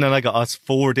 and then I got to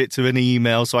forward it to an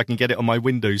email so I can get it on my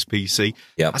Windows PC.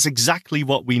 Yep. That's exactly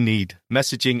what we need.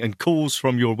 Messaging and calls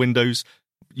from your Windows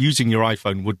using your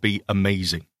iPhone would be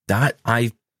amazing.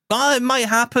 It might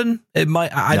happen. It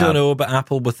might. I don't know about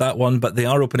Apple with that one, but they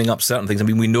are opening up certain things. I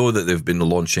mean, we know that they've been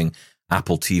launching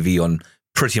Apple TV on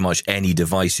pretty much any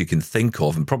device you can think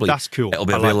of, and probably that's cool. It'll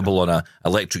be available on an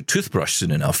electric toothbrush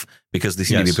soon enough, because they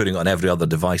seem to be putting it on every other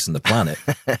device on the planet.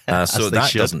 So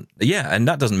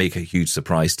that doesn't make a huge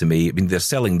surprise to me. I mean, they're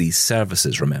selling these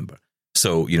services, remember?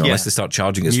 So, unless they start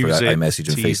charging us Music, for iMessage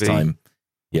and TV. FaceTime.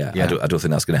 Yeah, I don't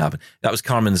think that's going to happen. That was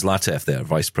Carmen Zlatev there,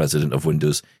 Vice President of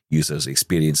Windows Users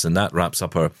Experience, and that wraps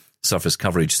up our Surface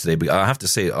coverage today. But I have to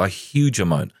say, a huge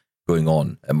amount going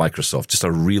on at Microsoft, just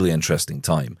a really interesting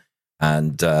time.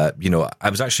 And, I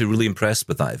was actually really impressed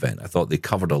with that event. I thought they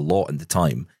covered a lot in the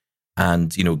time,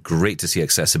 and, great to see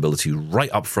accessibility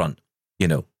right up front,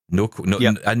 and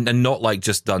not like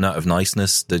just done out of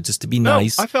niceness, just to be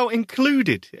nice. I felt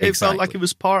included. It felt like it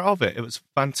was part of it. It was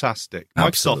fantastic.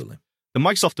 Absolutely. The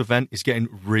Microsoft event is getting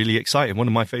really exciting. One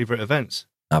of my favorite events.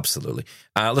 Absolutely.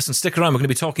 Listen, stick around. We're going to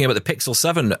be talking about the Pixel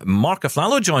 7. Mark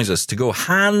Aflalo joins us to go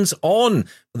hands-on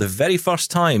for the very first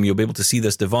time. You'll be able to see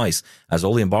this device, as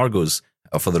all the embargoes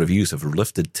for the reviews have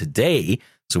lifted today,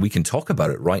 so we can talk about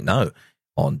it right now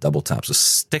on Double Tap. So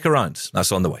stick around.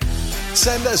 That's on the way.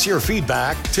 Send us your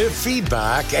feedback to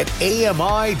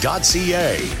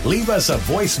feedback@ami.ca. Leave us a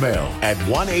voicemail at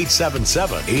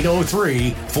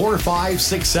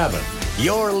 1-877-803-4567.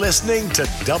 You're listening to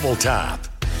Double Tap.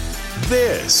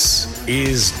 This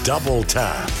is Double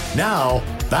Tap. Now,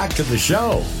 back to the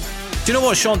show. Do you know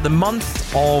what, Sean? The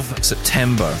month of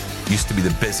September used to be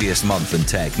the busiest month in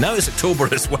tech. Now it's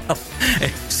October as well.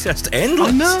 It's just endless.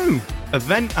 I know.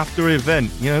 Event after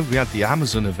event. We had the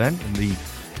Amazon event and the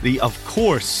of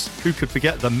course, who could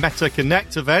forget the Meta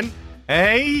Connect event?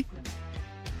 Eh?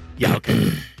 Yeah,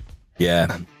 okay.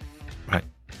 Yeah. Right.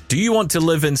 Do you want to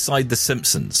live inside The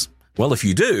Simpsons? Well, if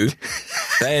you do,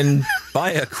 then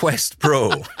buy a Quest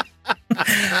Pro.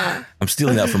 I'm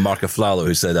stealing that from Mark Aflalo,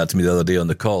 who said that to me the other day on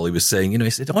the call. He was saying, he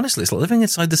said, honestly, it's like living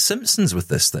inside The Simpsons with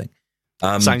this thing.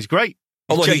 Sounds great.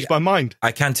 Although changed my mind.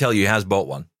 I can tell you he has bought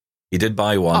one. He did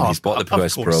buy one. He's bought the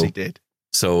Quest Pro. Of course he did.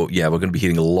 So, yeah, we're going to be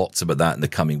hearing lots about that in the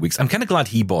coming weeks. I'm kind of glad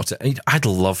he bought it. I'd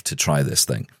love to try this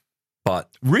thing. But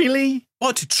really?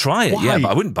 Well, to try it, Why? yeah,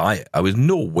 but I wouldn't buy it. I was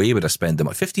no way would I spend them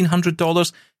like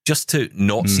 $1,500 just to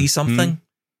not see something.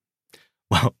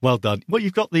 Well done. Well,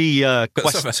 you've got the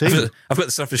Quest 2. I've got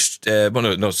the Surface,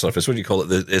 not Surface, what do you call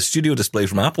it? The studio display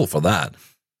from Apple for that.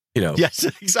 Yes,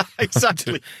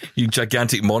 exactly. You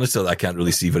gigantic monitor that I can't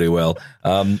really see very well.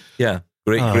 Yeah,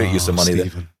 great use of money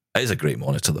there. It is a great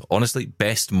monitor, though. Honestly,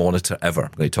 best monitor ever.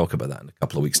 I'm going to talk about that in a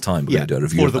couple of weeks' time. We're going to do a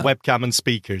review for the webcam and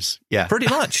speakers. Yeah, pretty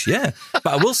much. Yeah, but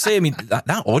I will say,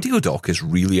 that audio dock is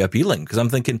really appealing, because I'm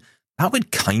thinking that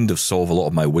would kind of solve a lot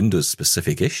of my Windows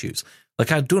specific issues.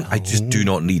 Like I just do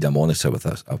not need a monitor with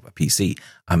a PC.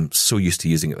 I'm so used to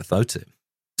using it without it.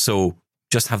 So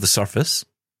just have the Surface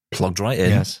plugged right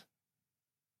in. Yes.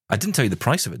 I didn't tell you the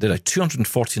price of it, did I?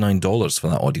 $249 for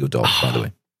that audio dock, by the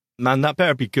way. Man, that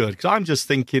better be good, because I'm just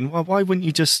thinking, well, why wouldn't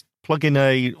you just plug in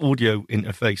a audio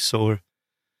interface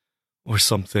or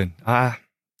something? I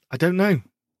don't know.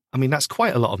 That's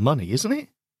quite a lot of money, isn't it?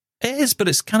 It is, but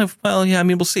it's kind of,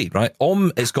 we'll see, right?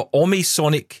 It's got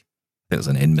Omisonic, I think there's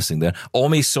an N missing there,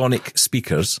 Omisonic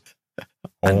speakers,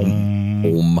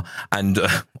 and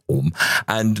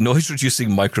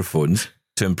noise-reducing microphones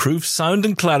to improve sound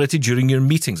and clarity during your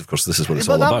meetings. Of course, this is what it's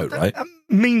all about, right? That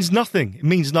means nothing. It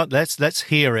means not. Let's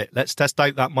hear it. Let's test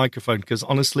out that microphone, because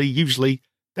honestly, usually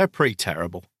they're pretty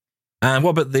terrible. And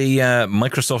what about the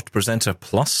Microsoft Presenter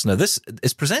Plus? Now, this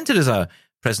is presented as a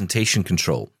presentation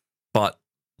control, but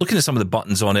looking at some of the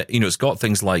buttons on it, it's got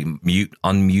things like mute,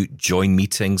 unmute, join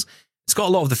meetings. It's got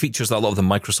a lot of the features that a lot of the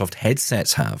Microsoft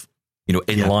headsets have,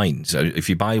 line. So if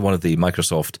you buy one of the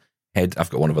Microsoft I've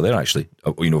got one over there, actually,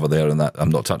 over there, and that I'm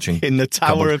not touching. In the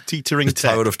Tower of Teetering Tech. The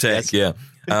Tower of Tech, yes.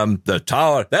 Yeah. The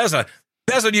Tower, there's a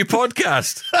new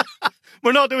podcast.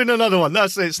 We're not doing another one.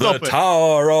 That's it. Stop it. The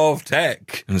Tower of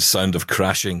Tech. And the sound of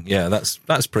crashing. Yeah,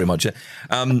 that's pretty much it.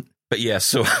 But yeah,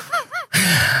 so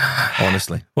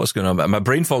honestly, what's going on? My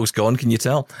brain fog's gone, can you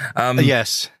tell?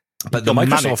 Yes. But the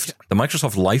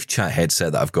Microsoft Live Chat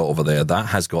headset that I've got over there, that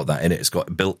has got that in it. It's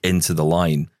got built into the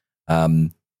line, a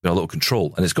little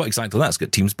control. And it's got exactly that. It's got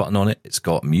a Teams button on it. It's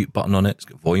got a mute button on it. It's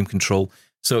got volume control.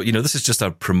 So, this is just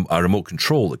a remote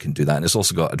control that can do that. And it's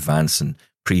also got advanced and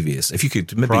previous. If you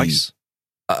could maybe... Price?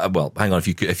 Well, hang on. If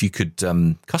you could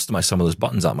customize some of those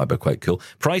buttons, that might be quite cool.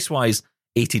 Price wise,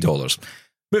 $80.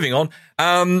 Moving on.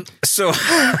 So,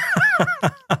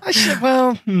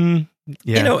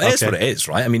 yeah, it is what it is,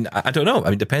 right? I mean, I don't know. I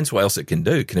mean, depends what else it can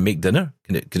do. Can it make dinner?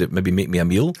 Could it maybe make me a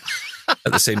meal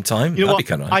at the same time? That'd what? Be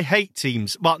kind of nice. I hate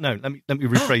Teams. Well, no, let me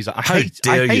rephrase that. I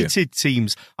hated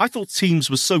Teams. I thought Teams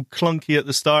was so clunky at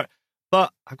the start,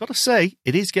 but I've got to say,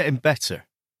 it is getting better.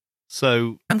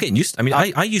 So I'm getting used. I mean,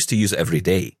 I used to use it every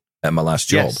day at my last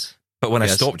job, but when I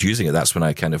stopped using it, that's when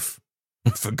I kind of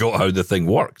forgot how the thing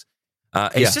worked.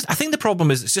 It's just, I think the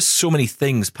problem is it's just so many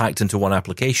things packed into one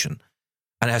application,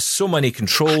 and it has so many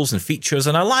controls and features,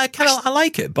 and I like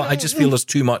it, but I just feel there's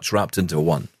too much wrapped into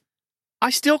one. I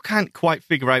still can't quite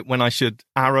figure out when I should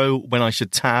arrow, when I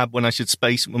should tab, when I should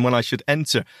space, and when I should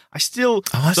enter. I still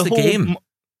that's the game.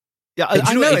 Yeah,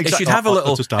 I know. It should have a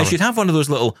little. It should have one of those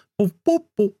little,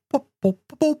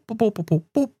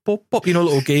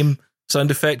 little game sound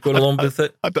effect going along with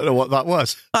it. I don't know what that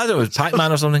was. I don't know, it was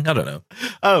Pac-Man or something. I don't know.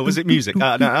 Oh, was it music?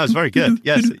 No, that was very good.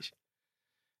 Yes.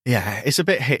 Yeah, it's a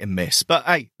bit hit and miss, but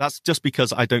hey, that's just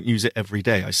because I don't use it every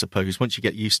day, I suppose. Once you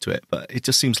get used to it, but it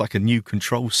just seems like a new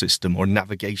control system or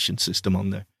navigation system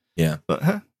on there. Yeah, but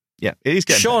yeah, it is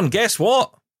getting. Sean, guess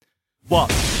what? What?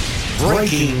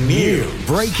 Breaking news.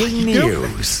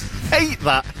 Hate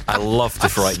that. I love to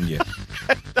frighten you.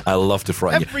 I love to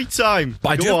frighten you. Every time. But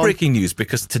I do have breaking news,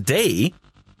 because today,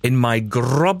 in my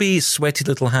grubby, sweaty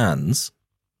little hands,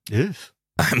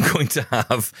 I'm going to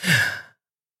have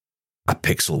a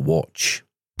Pixel Watch.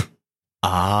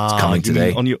 It's coming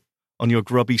today. On your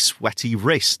grubby, sweaty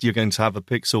wrist, you're going to have a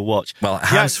Pixel Watch. Well,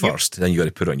 hands first, then you got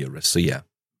to put it on your wrist. So yeah,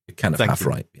 you're kind of half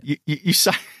right. Yeah. You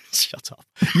sound... Shut up.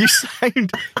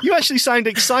 You actually sound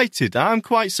excited. I'm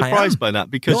quite surprised by that,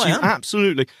 because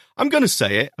absolutely, I'm going to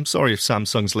say it. I'm sorry if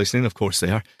Samsung's listening. Of course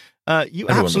they are. You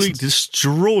absolutely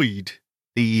destroyed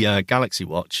the Galaxy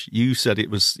Watch. You said it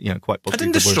was, quite possibly. I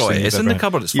didn't destroy it. It's in the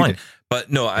cupboard. It's fine. But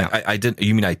no, I didn't.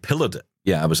 You mean I pillowed it?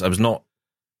 Yeah, I was not.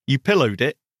 You pillowed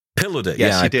it? Pillowed it.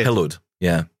 Yes, yeah, I pillowed.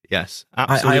 Yeah. Yes,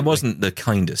 absolutely. I wasn't the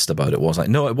kindest about it, was I?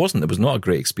 No, it wasn't. It was not a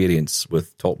great experience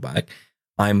with TalkBack.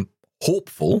 I'm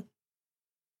hopeful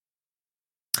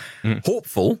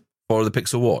for the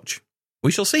Pixel Watch.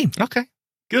 We shall see. Okay,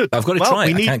 good. I've got to try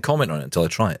it. I can't comment on it until I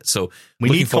try it. So we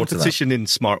need competition in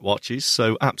smartwatches.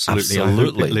 So absolutely. I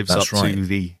hope it lives up to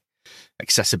the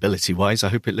accessibility wise. I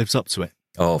hope it lives up to it.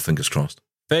 Oh, fingers crossed.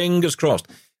 Fingers crossed.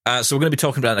 So we're going to be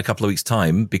talking about it in a couple of weeks'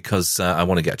 time, because I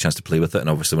want to get a chance to play with it, and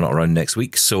obviously we're not around next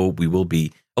week, so we will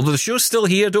be. Although the show's still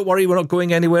here, don't worry, we're not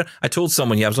going anywhere. I told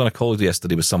someone, I was on a call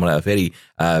yesterday with someone at a very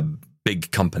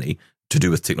big company to do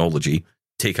with technology.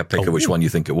 Take a pick of which one you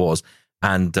think it was.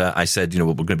 And I said,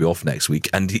 we're going to be off next week.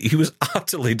 And he was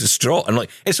utterly distraught. I'm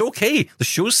like, it's okay. The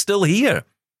show's still here.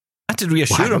 I had to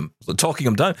reassure him, talking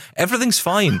him down. Everything's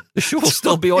fine. The show will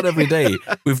still be on every day.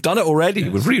 We've done it already.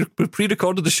 We've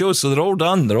pre-recorded the show, so they're all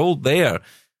done. They're all there.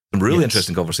 Some really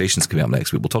interesting conversations coming up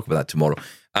next week. We'll talk about that tomorrow.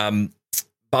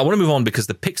 But I want to move on, because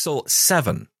the Pixel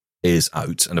 7 is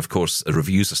out. And of course,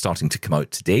 reviews are starting to come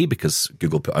out today, because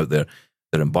Google put out their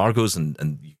embargoes,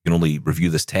 and you can only review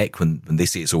this tech when they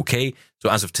say it's okay. So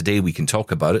as of today, we can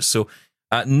talk about it. So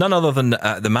none other than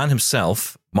the man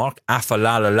himself, Mark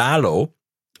Aflalo,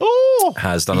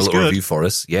 has done a little review for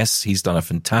us. Yes, he's done a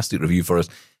fantastic review for us.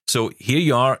 So here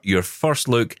you are, your first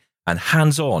look and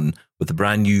hands-on with the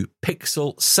brand new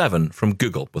Pixel 7 from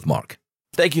Google with Mark.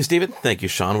 Thank you, Stephen. Thank you,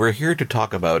 Sean. We're here to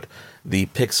talk about the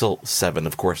Pixel 7,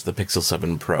 of course, the Pixel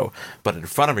 7 Pro. But in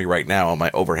front of me right now on my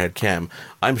overhead cam,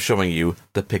 I'm showing you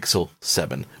the Pixel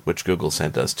 7, which Google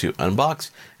sent us to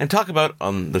unbox and talk about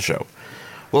on the show.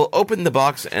 We'll open the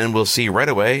box and we'll see right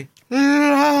away,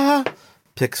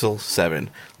 Pixel 7.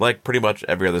 Like pretty much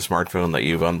every other smartphone that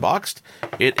you've unboxed,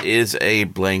 it is a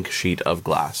blank sheet of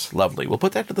glass. Lovely. We'll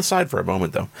put that to the side for a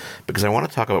moment, though, because I want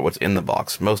to talk about what's in the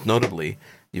box. Most notably,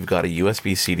 you've got a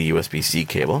USB-C to USB-C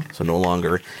cable, so no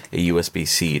longer a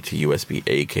USB-C to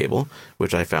USB-A cable,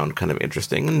 which I found kind of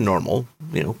interesting and normal,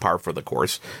 par for the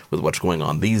course with what's going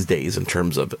on these days in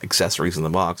terms of accessories in the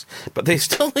box. But they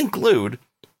still include,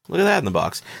 look at that in the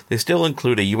box, they still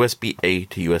include a USB-A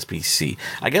to USB-C.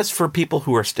 I guess for people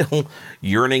who are still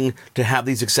yearning to have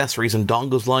these accessories and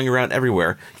dongles lying around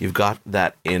everywhere, you've got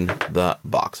that in the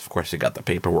box. Of course, you got the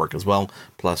paperwork as well,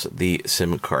 plus the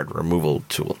SIM card removal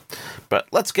tool. But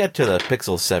let's get to the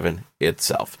Pixel 7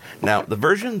 itself. Now, the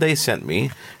version they sent me,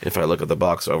 if I look at the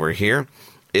box over here,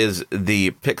 is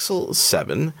the Pixel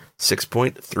 7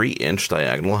 6.3-inch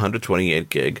diagonal 128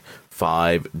 gig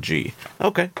 5G.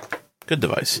 Okay, good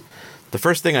device. The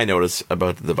first thing I notice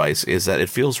about the device is that it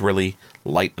feels really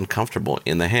light and comfortable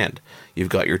in the hand. You've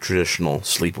got your traditional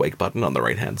sleep-wake button on the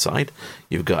right-hand side.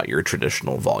 You've got your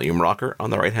traditional volume rocker on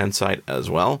the right-hand side as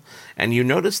well. And you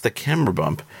notice the camera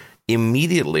bump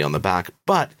immediately on the back,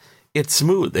 but it's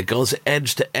smooth. It goes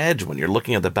edge to edge when you're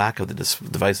looking at the back of the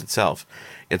device itself.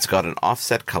 It's got an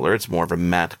offset color. It's more of a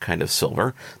matte kind of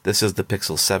silver. This is the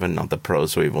Pixel 7, not the Pro,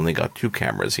 so we've only got 2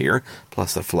 cameras here,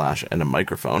 plus a flash and a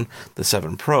microphone. The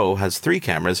 7 Pro has 3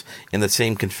 cameras in the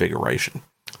same configuration.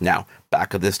 Now,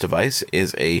 back of this device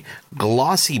is a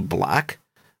glossy black,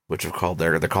 which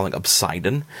they're calling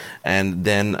Obsidian, and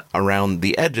then around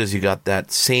the edges you got that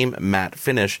same matte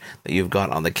finish that you've got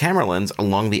on the camera lens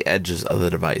along the edges of the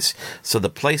device. So the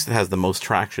place that has the most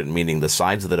traction, meaning the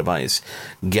sides of the device,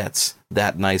 gets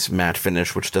that nice matte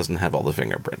finish, which doesn't have all the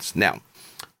fingerprints. Now,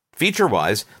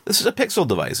 feature-wise, this is a Pixel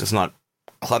device. It's not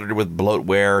cluttered with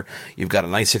bloatware. You've got a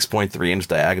nice 6.3-inch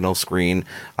diagonal screen.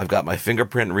 I've got my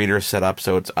fingerprint reader set up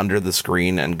so it's under the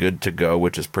screen and good to go,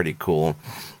 which is pretty cool.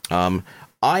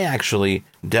 I actually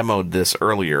demoed this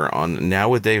earlier on Now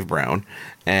with Dave Brown,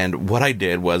 and what I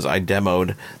did was I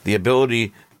demoed the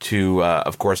ability to,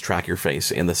 of course, track your face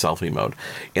in the selfie mode.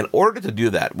 In order to do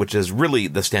that, which is really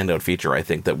the standout feature, I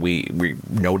think, that we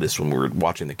noticed when we were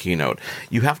watching the keynote,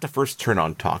 you have to first turn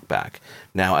on TalkBack.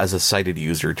 Now, as a sighted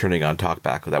user, turning on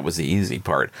TalkBack, that was the easy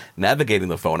part. Navigating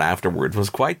the phone afterwards was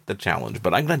quite the challenge,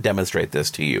 but I'm going to demonstrate this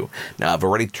to you. Now, I've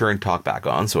already turned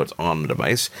TalkBack on, so it's on the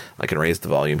device. I can raise the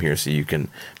volume here so you can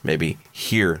maybe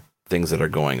hear things that are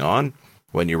going on.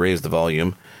 When you raise the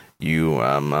volume, you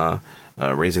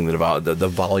raising the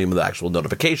volume of the actual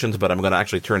notifications, but I'm going to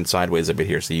actually turn sideways a bit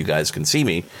here so you guys can see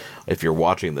me. If you're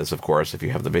watching this, of course, if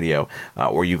you have the video,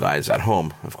 or you guys at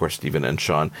home, of course, Stephen and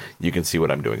Sean, you can see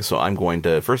what I'm doing. So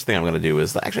first thing I'm going to do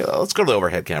is, actually, let's go to the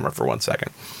overhead camera for 1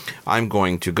 second. I'm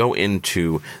going to go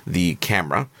into the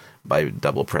camera by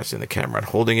double pressing the camera and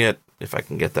holding it, if I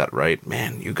can get that right.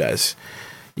 Man, you guys,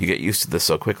 you get used to this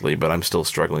so quickly, but I'm still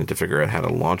struggling to figure out how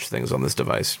to launch things on this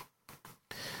device.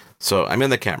 So I'm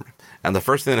in the camera. And the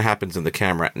first thing that happens in the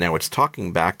camera, now it's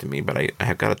talking back to me, but I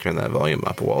have got to turn that volume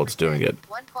up while it's doing it.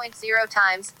 1.0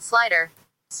 times slider.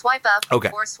 Swipe up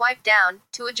or swipe down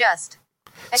to adjust.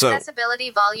 Accessibility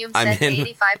volume set to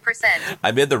 85%.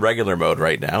 I'm in the regular mode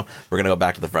right now. We're going to go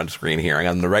back to the front screen here. I'm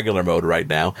in the regular mode right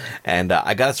now, and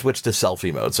I got to switch to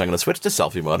selfie mode. So I'm going to switch to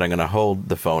selfie mode. I'm going to hold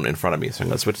the phone in front of me. So I'm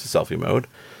going to switch to selfie mode,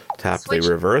 tap the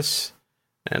reverse,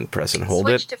 and press and hold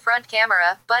it. Switch to front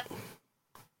camera, but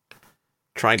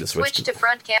trying to switch to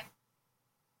front cam.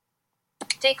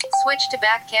 Switch to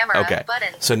back camera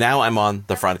button. So now I'm on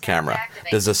the front camera.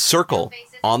 There's a circle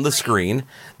on the screen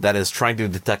that is trying to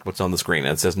detect what's on the screen,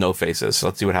 and it says no faces. So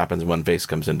let's see what happens when face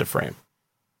comes into frame.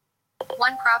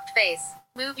 One cropped face.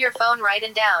 Move your phone right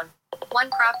and down. One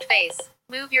cropped face.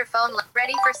 Move your phone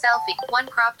ready for selfie. One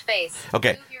cropped face.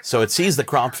 Okay, so it sees the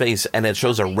cropped face and it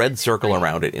shows a red circle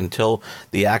around it until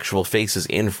the actual face is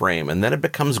in frame, and then it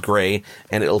becomes gray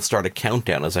and it'll start a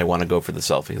countdown as I want to go for the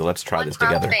selfie. So let's try this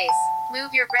together. Face.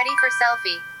 Move your ready for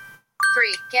selfie.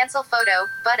 3. Cancel photo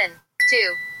button.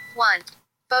 2. 1.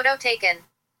 Photo taken.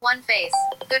 1 face.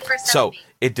 Good for selfie. So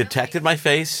it detected my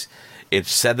face. It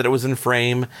said that it was in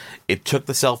frame. It took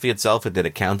the selfie itself. It did a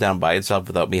countdown by itself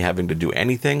without me having to do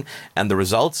anything. And the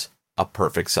results, a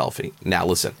perfect selfie. Now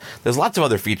listen, there's lots of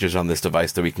other features on this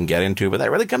device that we can get into, but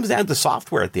that really comes down to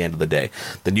software at the end of the day.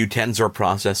 The new Tensor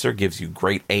processor gives you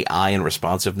great AI and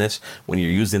responsiveness when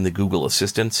you're using the Google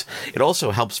Assistants. It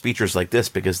also helps features like this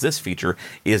because this feature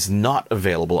is not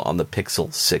available on the Pixel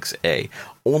 6a.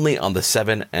 Only on the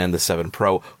 7 and the 7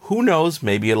 Pro. Who knows?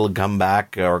 Maybe it'll come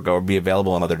back or be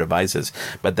available on other devices.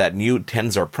 But that new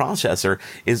Tensor processor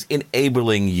is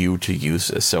enabling you to use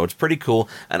this. So it's pretty cool.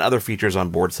 And other features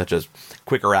on board, such as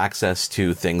quicker access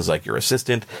to things like your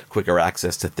assistant, quicker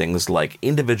access to things like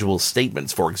individual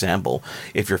statements. For example,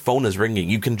 if your phone is ringing,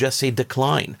 you can just say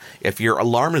decline. If your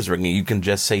alarm is ringing, you can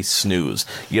just say snooze.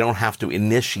 You don't have to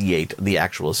initiate the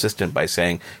actual assistant by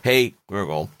saying, hey,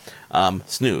 Google,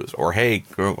 snooze, or hey,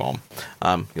 Google.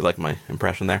 You like my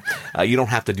impression there? You don't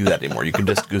have to do that anymore. You can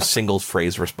just do single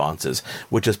phrase responses,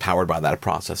 which is powered by that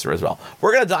processor as well.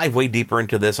 We're going to dive way deeper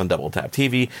into this on Double Tap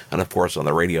TV and, of course, on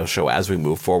the radio show as we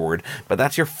move forward. But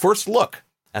that's your first look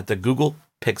at the Google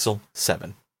Pixel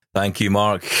 7. Thank you,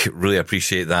 Mark. Really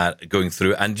appreciate that going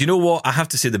through. And you know what? I have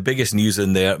to say the biggest news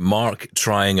in there, Mark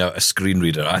trying out a screen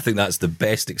reader. I think that's the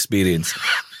best experience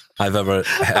I've ever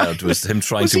heard, was him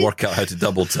trying to work out how to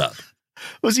double tap.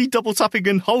 Was he double tapping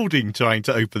and holding, trying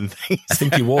to open things? I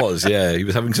think he was, yeah. He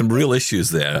was having some real issues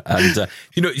there. And,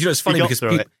 you know, it's funny because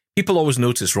people always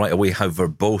notice right away how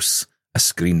verbose a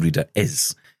screen reader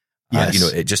is.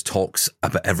 Yes. It just talks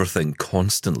about everything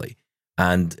constantly.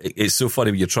 And it's so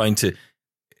funny when you're trying to,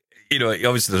 it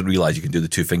obviously doesn't realize you can do the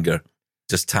 2-finger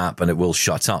just tap and it will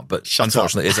shut up. But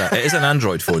unfortunately, it is an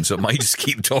Android phone, so it might just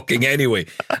keep talking anyway.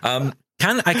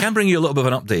 I can bring you a little bit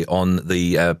of an update on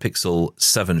the Pixel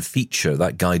 7 feature,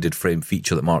 that guided frame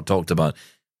feature that Mark talked about.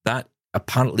 That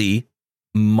apparently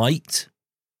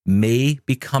may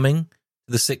be coming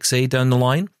to the 6A down the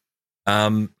line.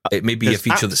 It may be a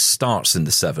feature that starts in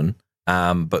the 7,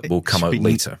 but will come out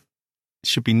later.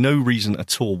 Should be no reason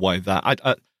at all why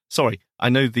that. I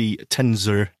know the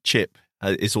Tensor chip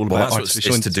is all about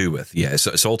artificial it's to do with. Yeah,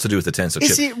 it's all to do with the Tensor chip.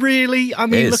 Is it really? I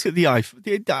mean, look at the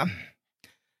iPhone.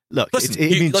 Look,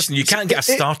 listen, you can't get a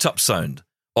startup sound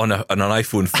on an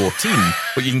iPhone 14,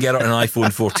 but you can get it on an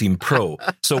iPhone 14 Pro.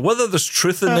 So whether there's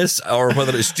truth in this or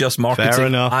whether it's just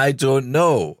marketing, I don't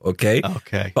know. Okay.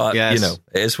 But, it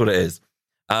is what it is.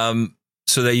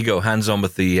 So there you go. Hands on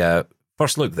with the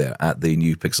first look there at the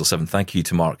new Pixel 7. Thank you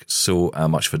to Mark so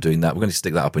much for doing that. We're going to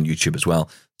stick that up on YouTube as well.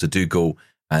 So do go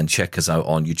and check us out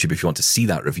on YouTube if you want to see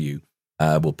that review.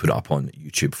 We'll put it up on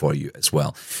YouTube for you as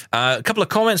well. A couple of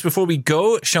comments before we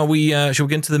go. Shall we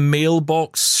get into the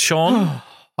mailbox, Sean?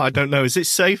 I don't know. Is it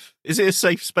safe? Is it a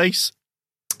safe space?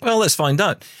 Well, let's find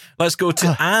out. Let's go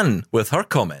to Anne with her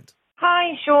comment.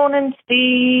 Hi, Sean and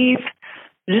Steve.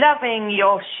 Loving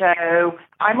your show.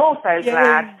 I'm also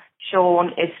glad Sean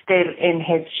is still in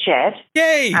his shed.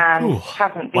 Yay! And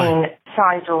hasn't been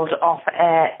sidled off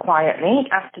air quietly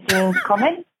after Dean's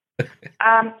comment.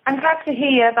 I'm glad to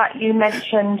hear that you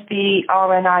mentioned the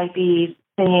RNIB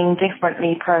Seeing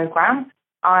Differently program.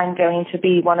 I'm going to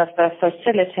be one of the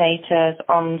facilitators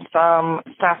on some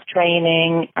staff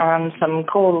training and some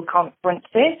call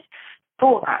conferences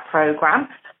for that program,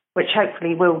 which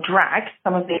hopefully will drag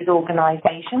some of these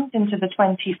organisations into the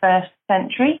 21st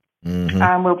century.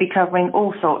 Mm-hmm. We'll be covering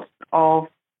all sorts of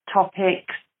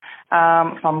topics,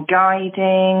 from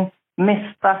guiding,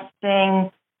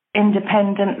 myth-busting,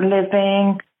 independent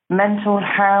living, mental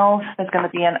health. There's going to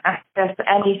be an access to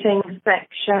anything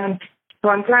section. So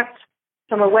I'm glad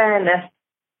some awareness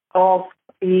of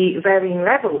the varying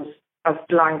levels of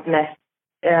blindness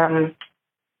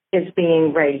is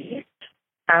being raised,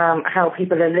 how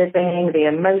people are living, the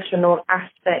emotional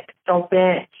aspects of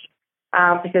it,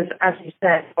 because as you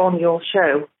said on your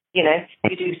show, you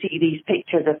do see these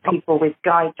pictures of people with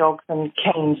guide dogs and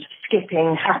canes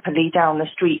skipping happily down the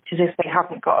street as if they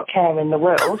haven't got a care in the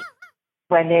world,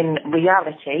 when in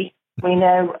reality, we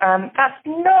know that's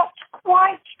not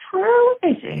quite true,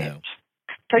 is it? No.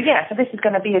 So this is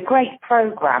going to be a great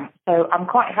program. So I'm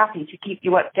quite happy to keep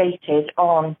you updated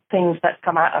on things that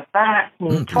come out of that,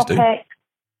 new topics,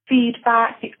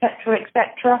 feedback, etc.,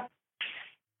 etc.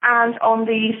 And on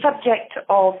the subject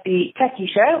of the techie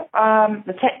show,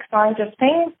 the tech side of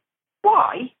things,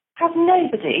 why has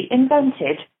nobody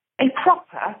invented a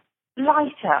proper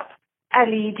light-up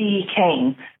LED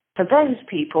cane for those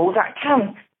people that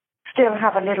can still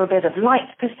have a little bit of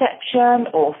light perception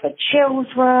or for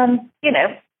children?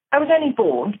 I was only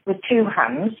born with 2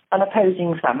 hands and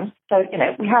opposing thumbs, so,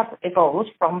 we have evolved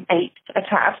from 8 a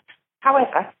tad.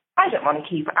 However, I don't want to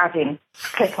keep adding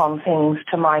clip-on things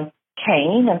to my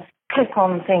cane and clip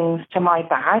on things to my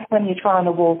bag when you're trying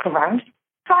to walk around.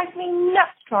 Drives me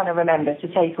nuts trying to remember to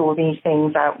take all these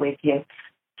things out with you.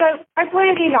 So I'd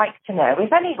really like to know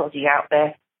if anybody out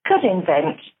there could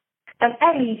invent an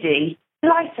LED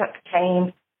light-up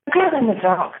cane,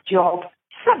 glow-in-the-dark job,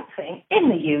 something in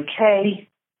the UK.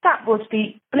 That would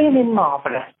be blooming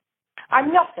marvellous.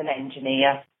 I'm not an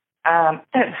engineer,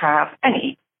 don't have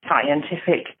any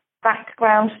scientific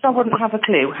background, so I wouldn't have a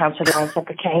clue how to light up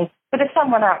a cane. But if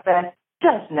someone out there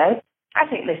does know, I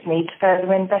think this needs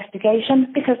further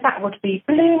investigation because that would be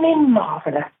blooming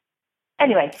marvellous.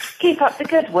 Anyway, keep up the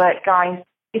good work, guys.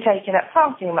 You're taking up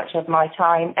far too much of my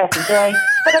time every day,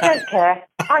 but I don't care.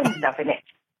 I'm loving it.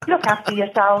 Look after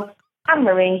yourselves.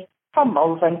 Anne-Marie from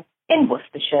Malvern in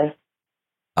Worcestershire.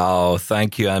 Oh,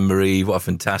 thank you, Anne-Marie. What a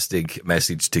fantastic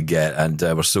message to get. And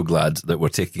we're so glad that we're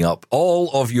taking up all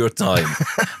of your time.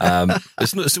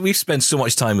 We've spent so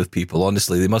much time with people.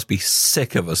 Honestly, they must be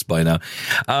sick of us by now.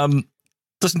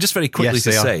 Listen, just very quickly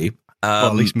to say... well,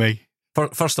 at least me.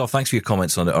 First off, thanks for your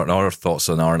comments on our thoughts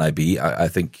on RNIB. I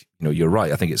think you're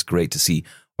right. I think it's great to see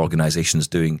organisations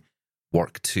doing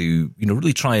work to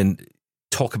really try and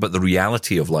talk about the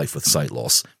reality of life with sight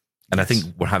loss. And I think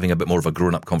we're having a bit more of a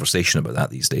grown-up conversation about that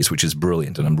these days, which is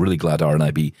brilliant. And I'm really glad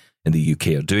RNIB in the UK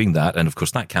are doing that. And of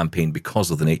course, that campaign, because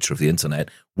of the nature of the internet,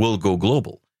 will go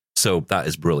global. So that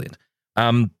is brilliant.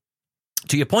 To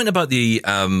your point about the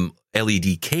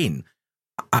LED cane,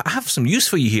 I have some news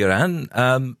for you here, Anne.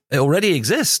 It already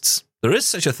exists. There is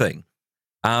such a thing.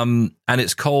 And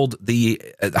it's called I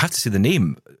have to say the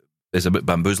name is a bit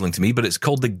bamboozling to me, but it's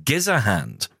called the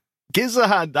Gizahand.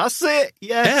 Gizahand, that's it.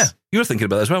 Yes. Yeah, you were thinking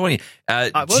about that as well, weren't you?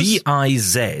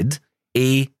 Gizahand,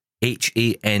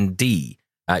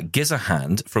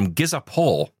 Gizahand from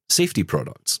Gizapaw Safety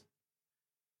Products.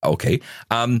 Okay.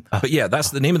 But yeah,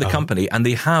 that's the name of the company, and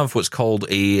they have what's called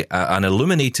an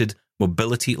illuminated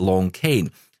mobility long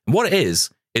cane. And what it is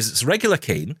it's a regular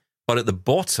cane, but at the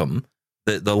bottom,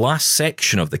 the last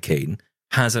section of the cane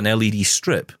has an LED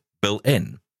strip built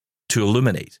in to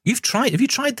illuminate. Have you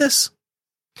tried this?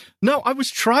 No, I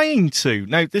was trying to.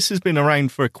 Now, this has been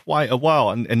around for quite a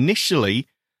while, and initially,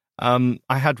 I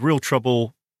had real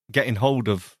trouble getting hold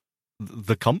of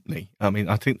the company. I mean,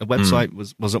 I think the website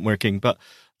wasn't working, but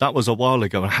that was a while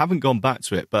ago. I haven't gone back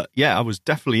to it, but yeah, I was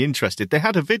definitely interested. They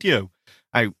had a video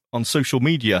out on social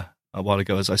media a while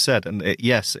ago, as I said, and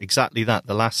yes, exactly that.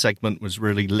 The last segment was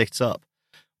really lit up,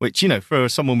 which, for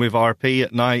someone with RP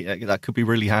at night, that could be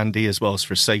really handy as well as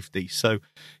for safety. So,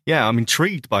 yeah, I'm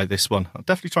intrigued by this one. I'll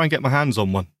definitely try and get my hands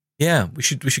on one. Yeah, we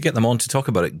should get them on to talk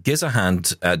about it.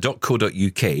 Gizahand.co.uk,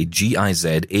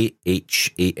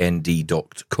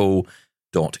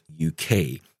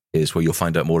 gizahand.co.uk is where you'll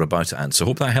find out more about it, and so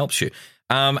hope that helps you.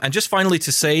 And just finally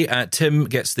to say, Tim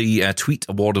gets the tweet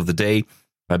award of the day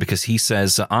because he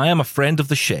says, I am a friend of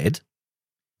the shed.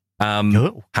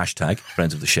 Hashtag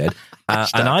friends of the shed.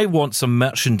 And I want some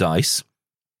merchandise.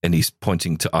 And he's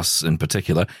pointing to us in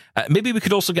particular. Maybe we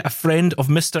could also get a friend of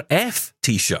Mr. F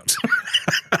t-shirt.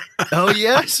 Oh,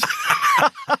 yes.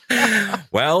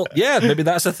 Well, yeah, maybe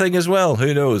that's a thing as well.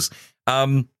 Who knows?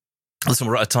 Listen,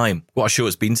 we're out of time. What a show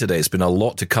it's been today. It's been a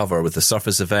lot to cover with the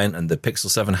Surface event and the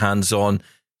Pixel 7 hands-on.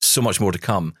 So much more to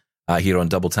come here on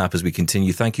Double Tap as we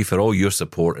continue. Thank you for all your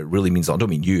support. It really means, I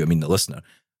don't mean you, I mean the listener.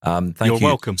 You're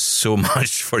welcome so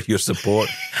much for your support.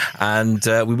 And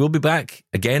we will be back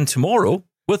again tomorrow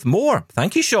with more.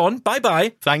 Thank you, Sean.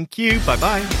 Bye-bye. Thank you.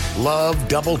 Bye-bye. Love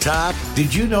Double Tap?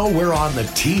 Did you know we're on the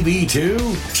TV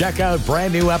too? Check out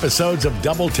brand new episodes of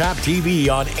Double Tap TV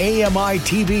on AMI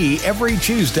TV every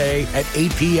Tuesday at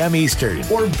 8 p.m. Eastern.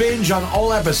 Or binge on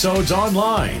all episodes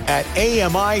online at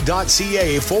ami.ca/Double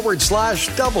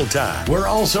Tap. We're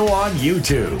also on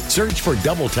YouTube. Search for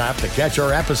Double Tap to catch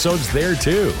our episodes there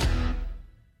too.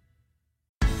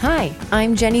 Hi,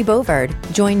 I'm Jenny Bovard.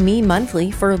 Join me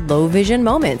monthly for Low Vision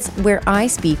Moments, where I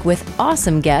speak with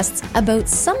awesome guests about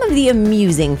some of the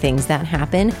amusing things that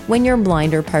happen when you're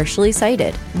blind or partially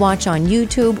sighted. Watch on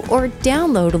YouTube or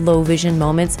download Low Vision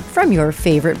Moments from your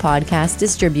favorite podcast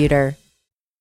distributor.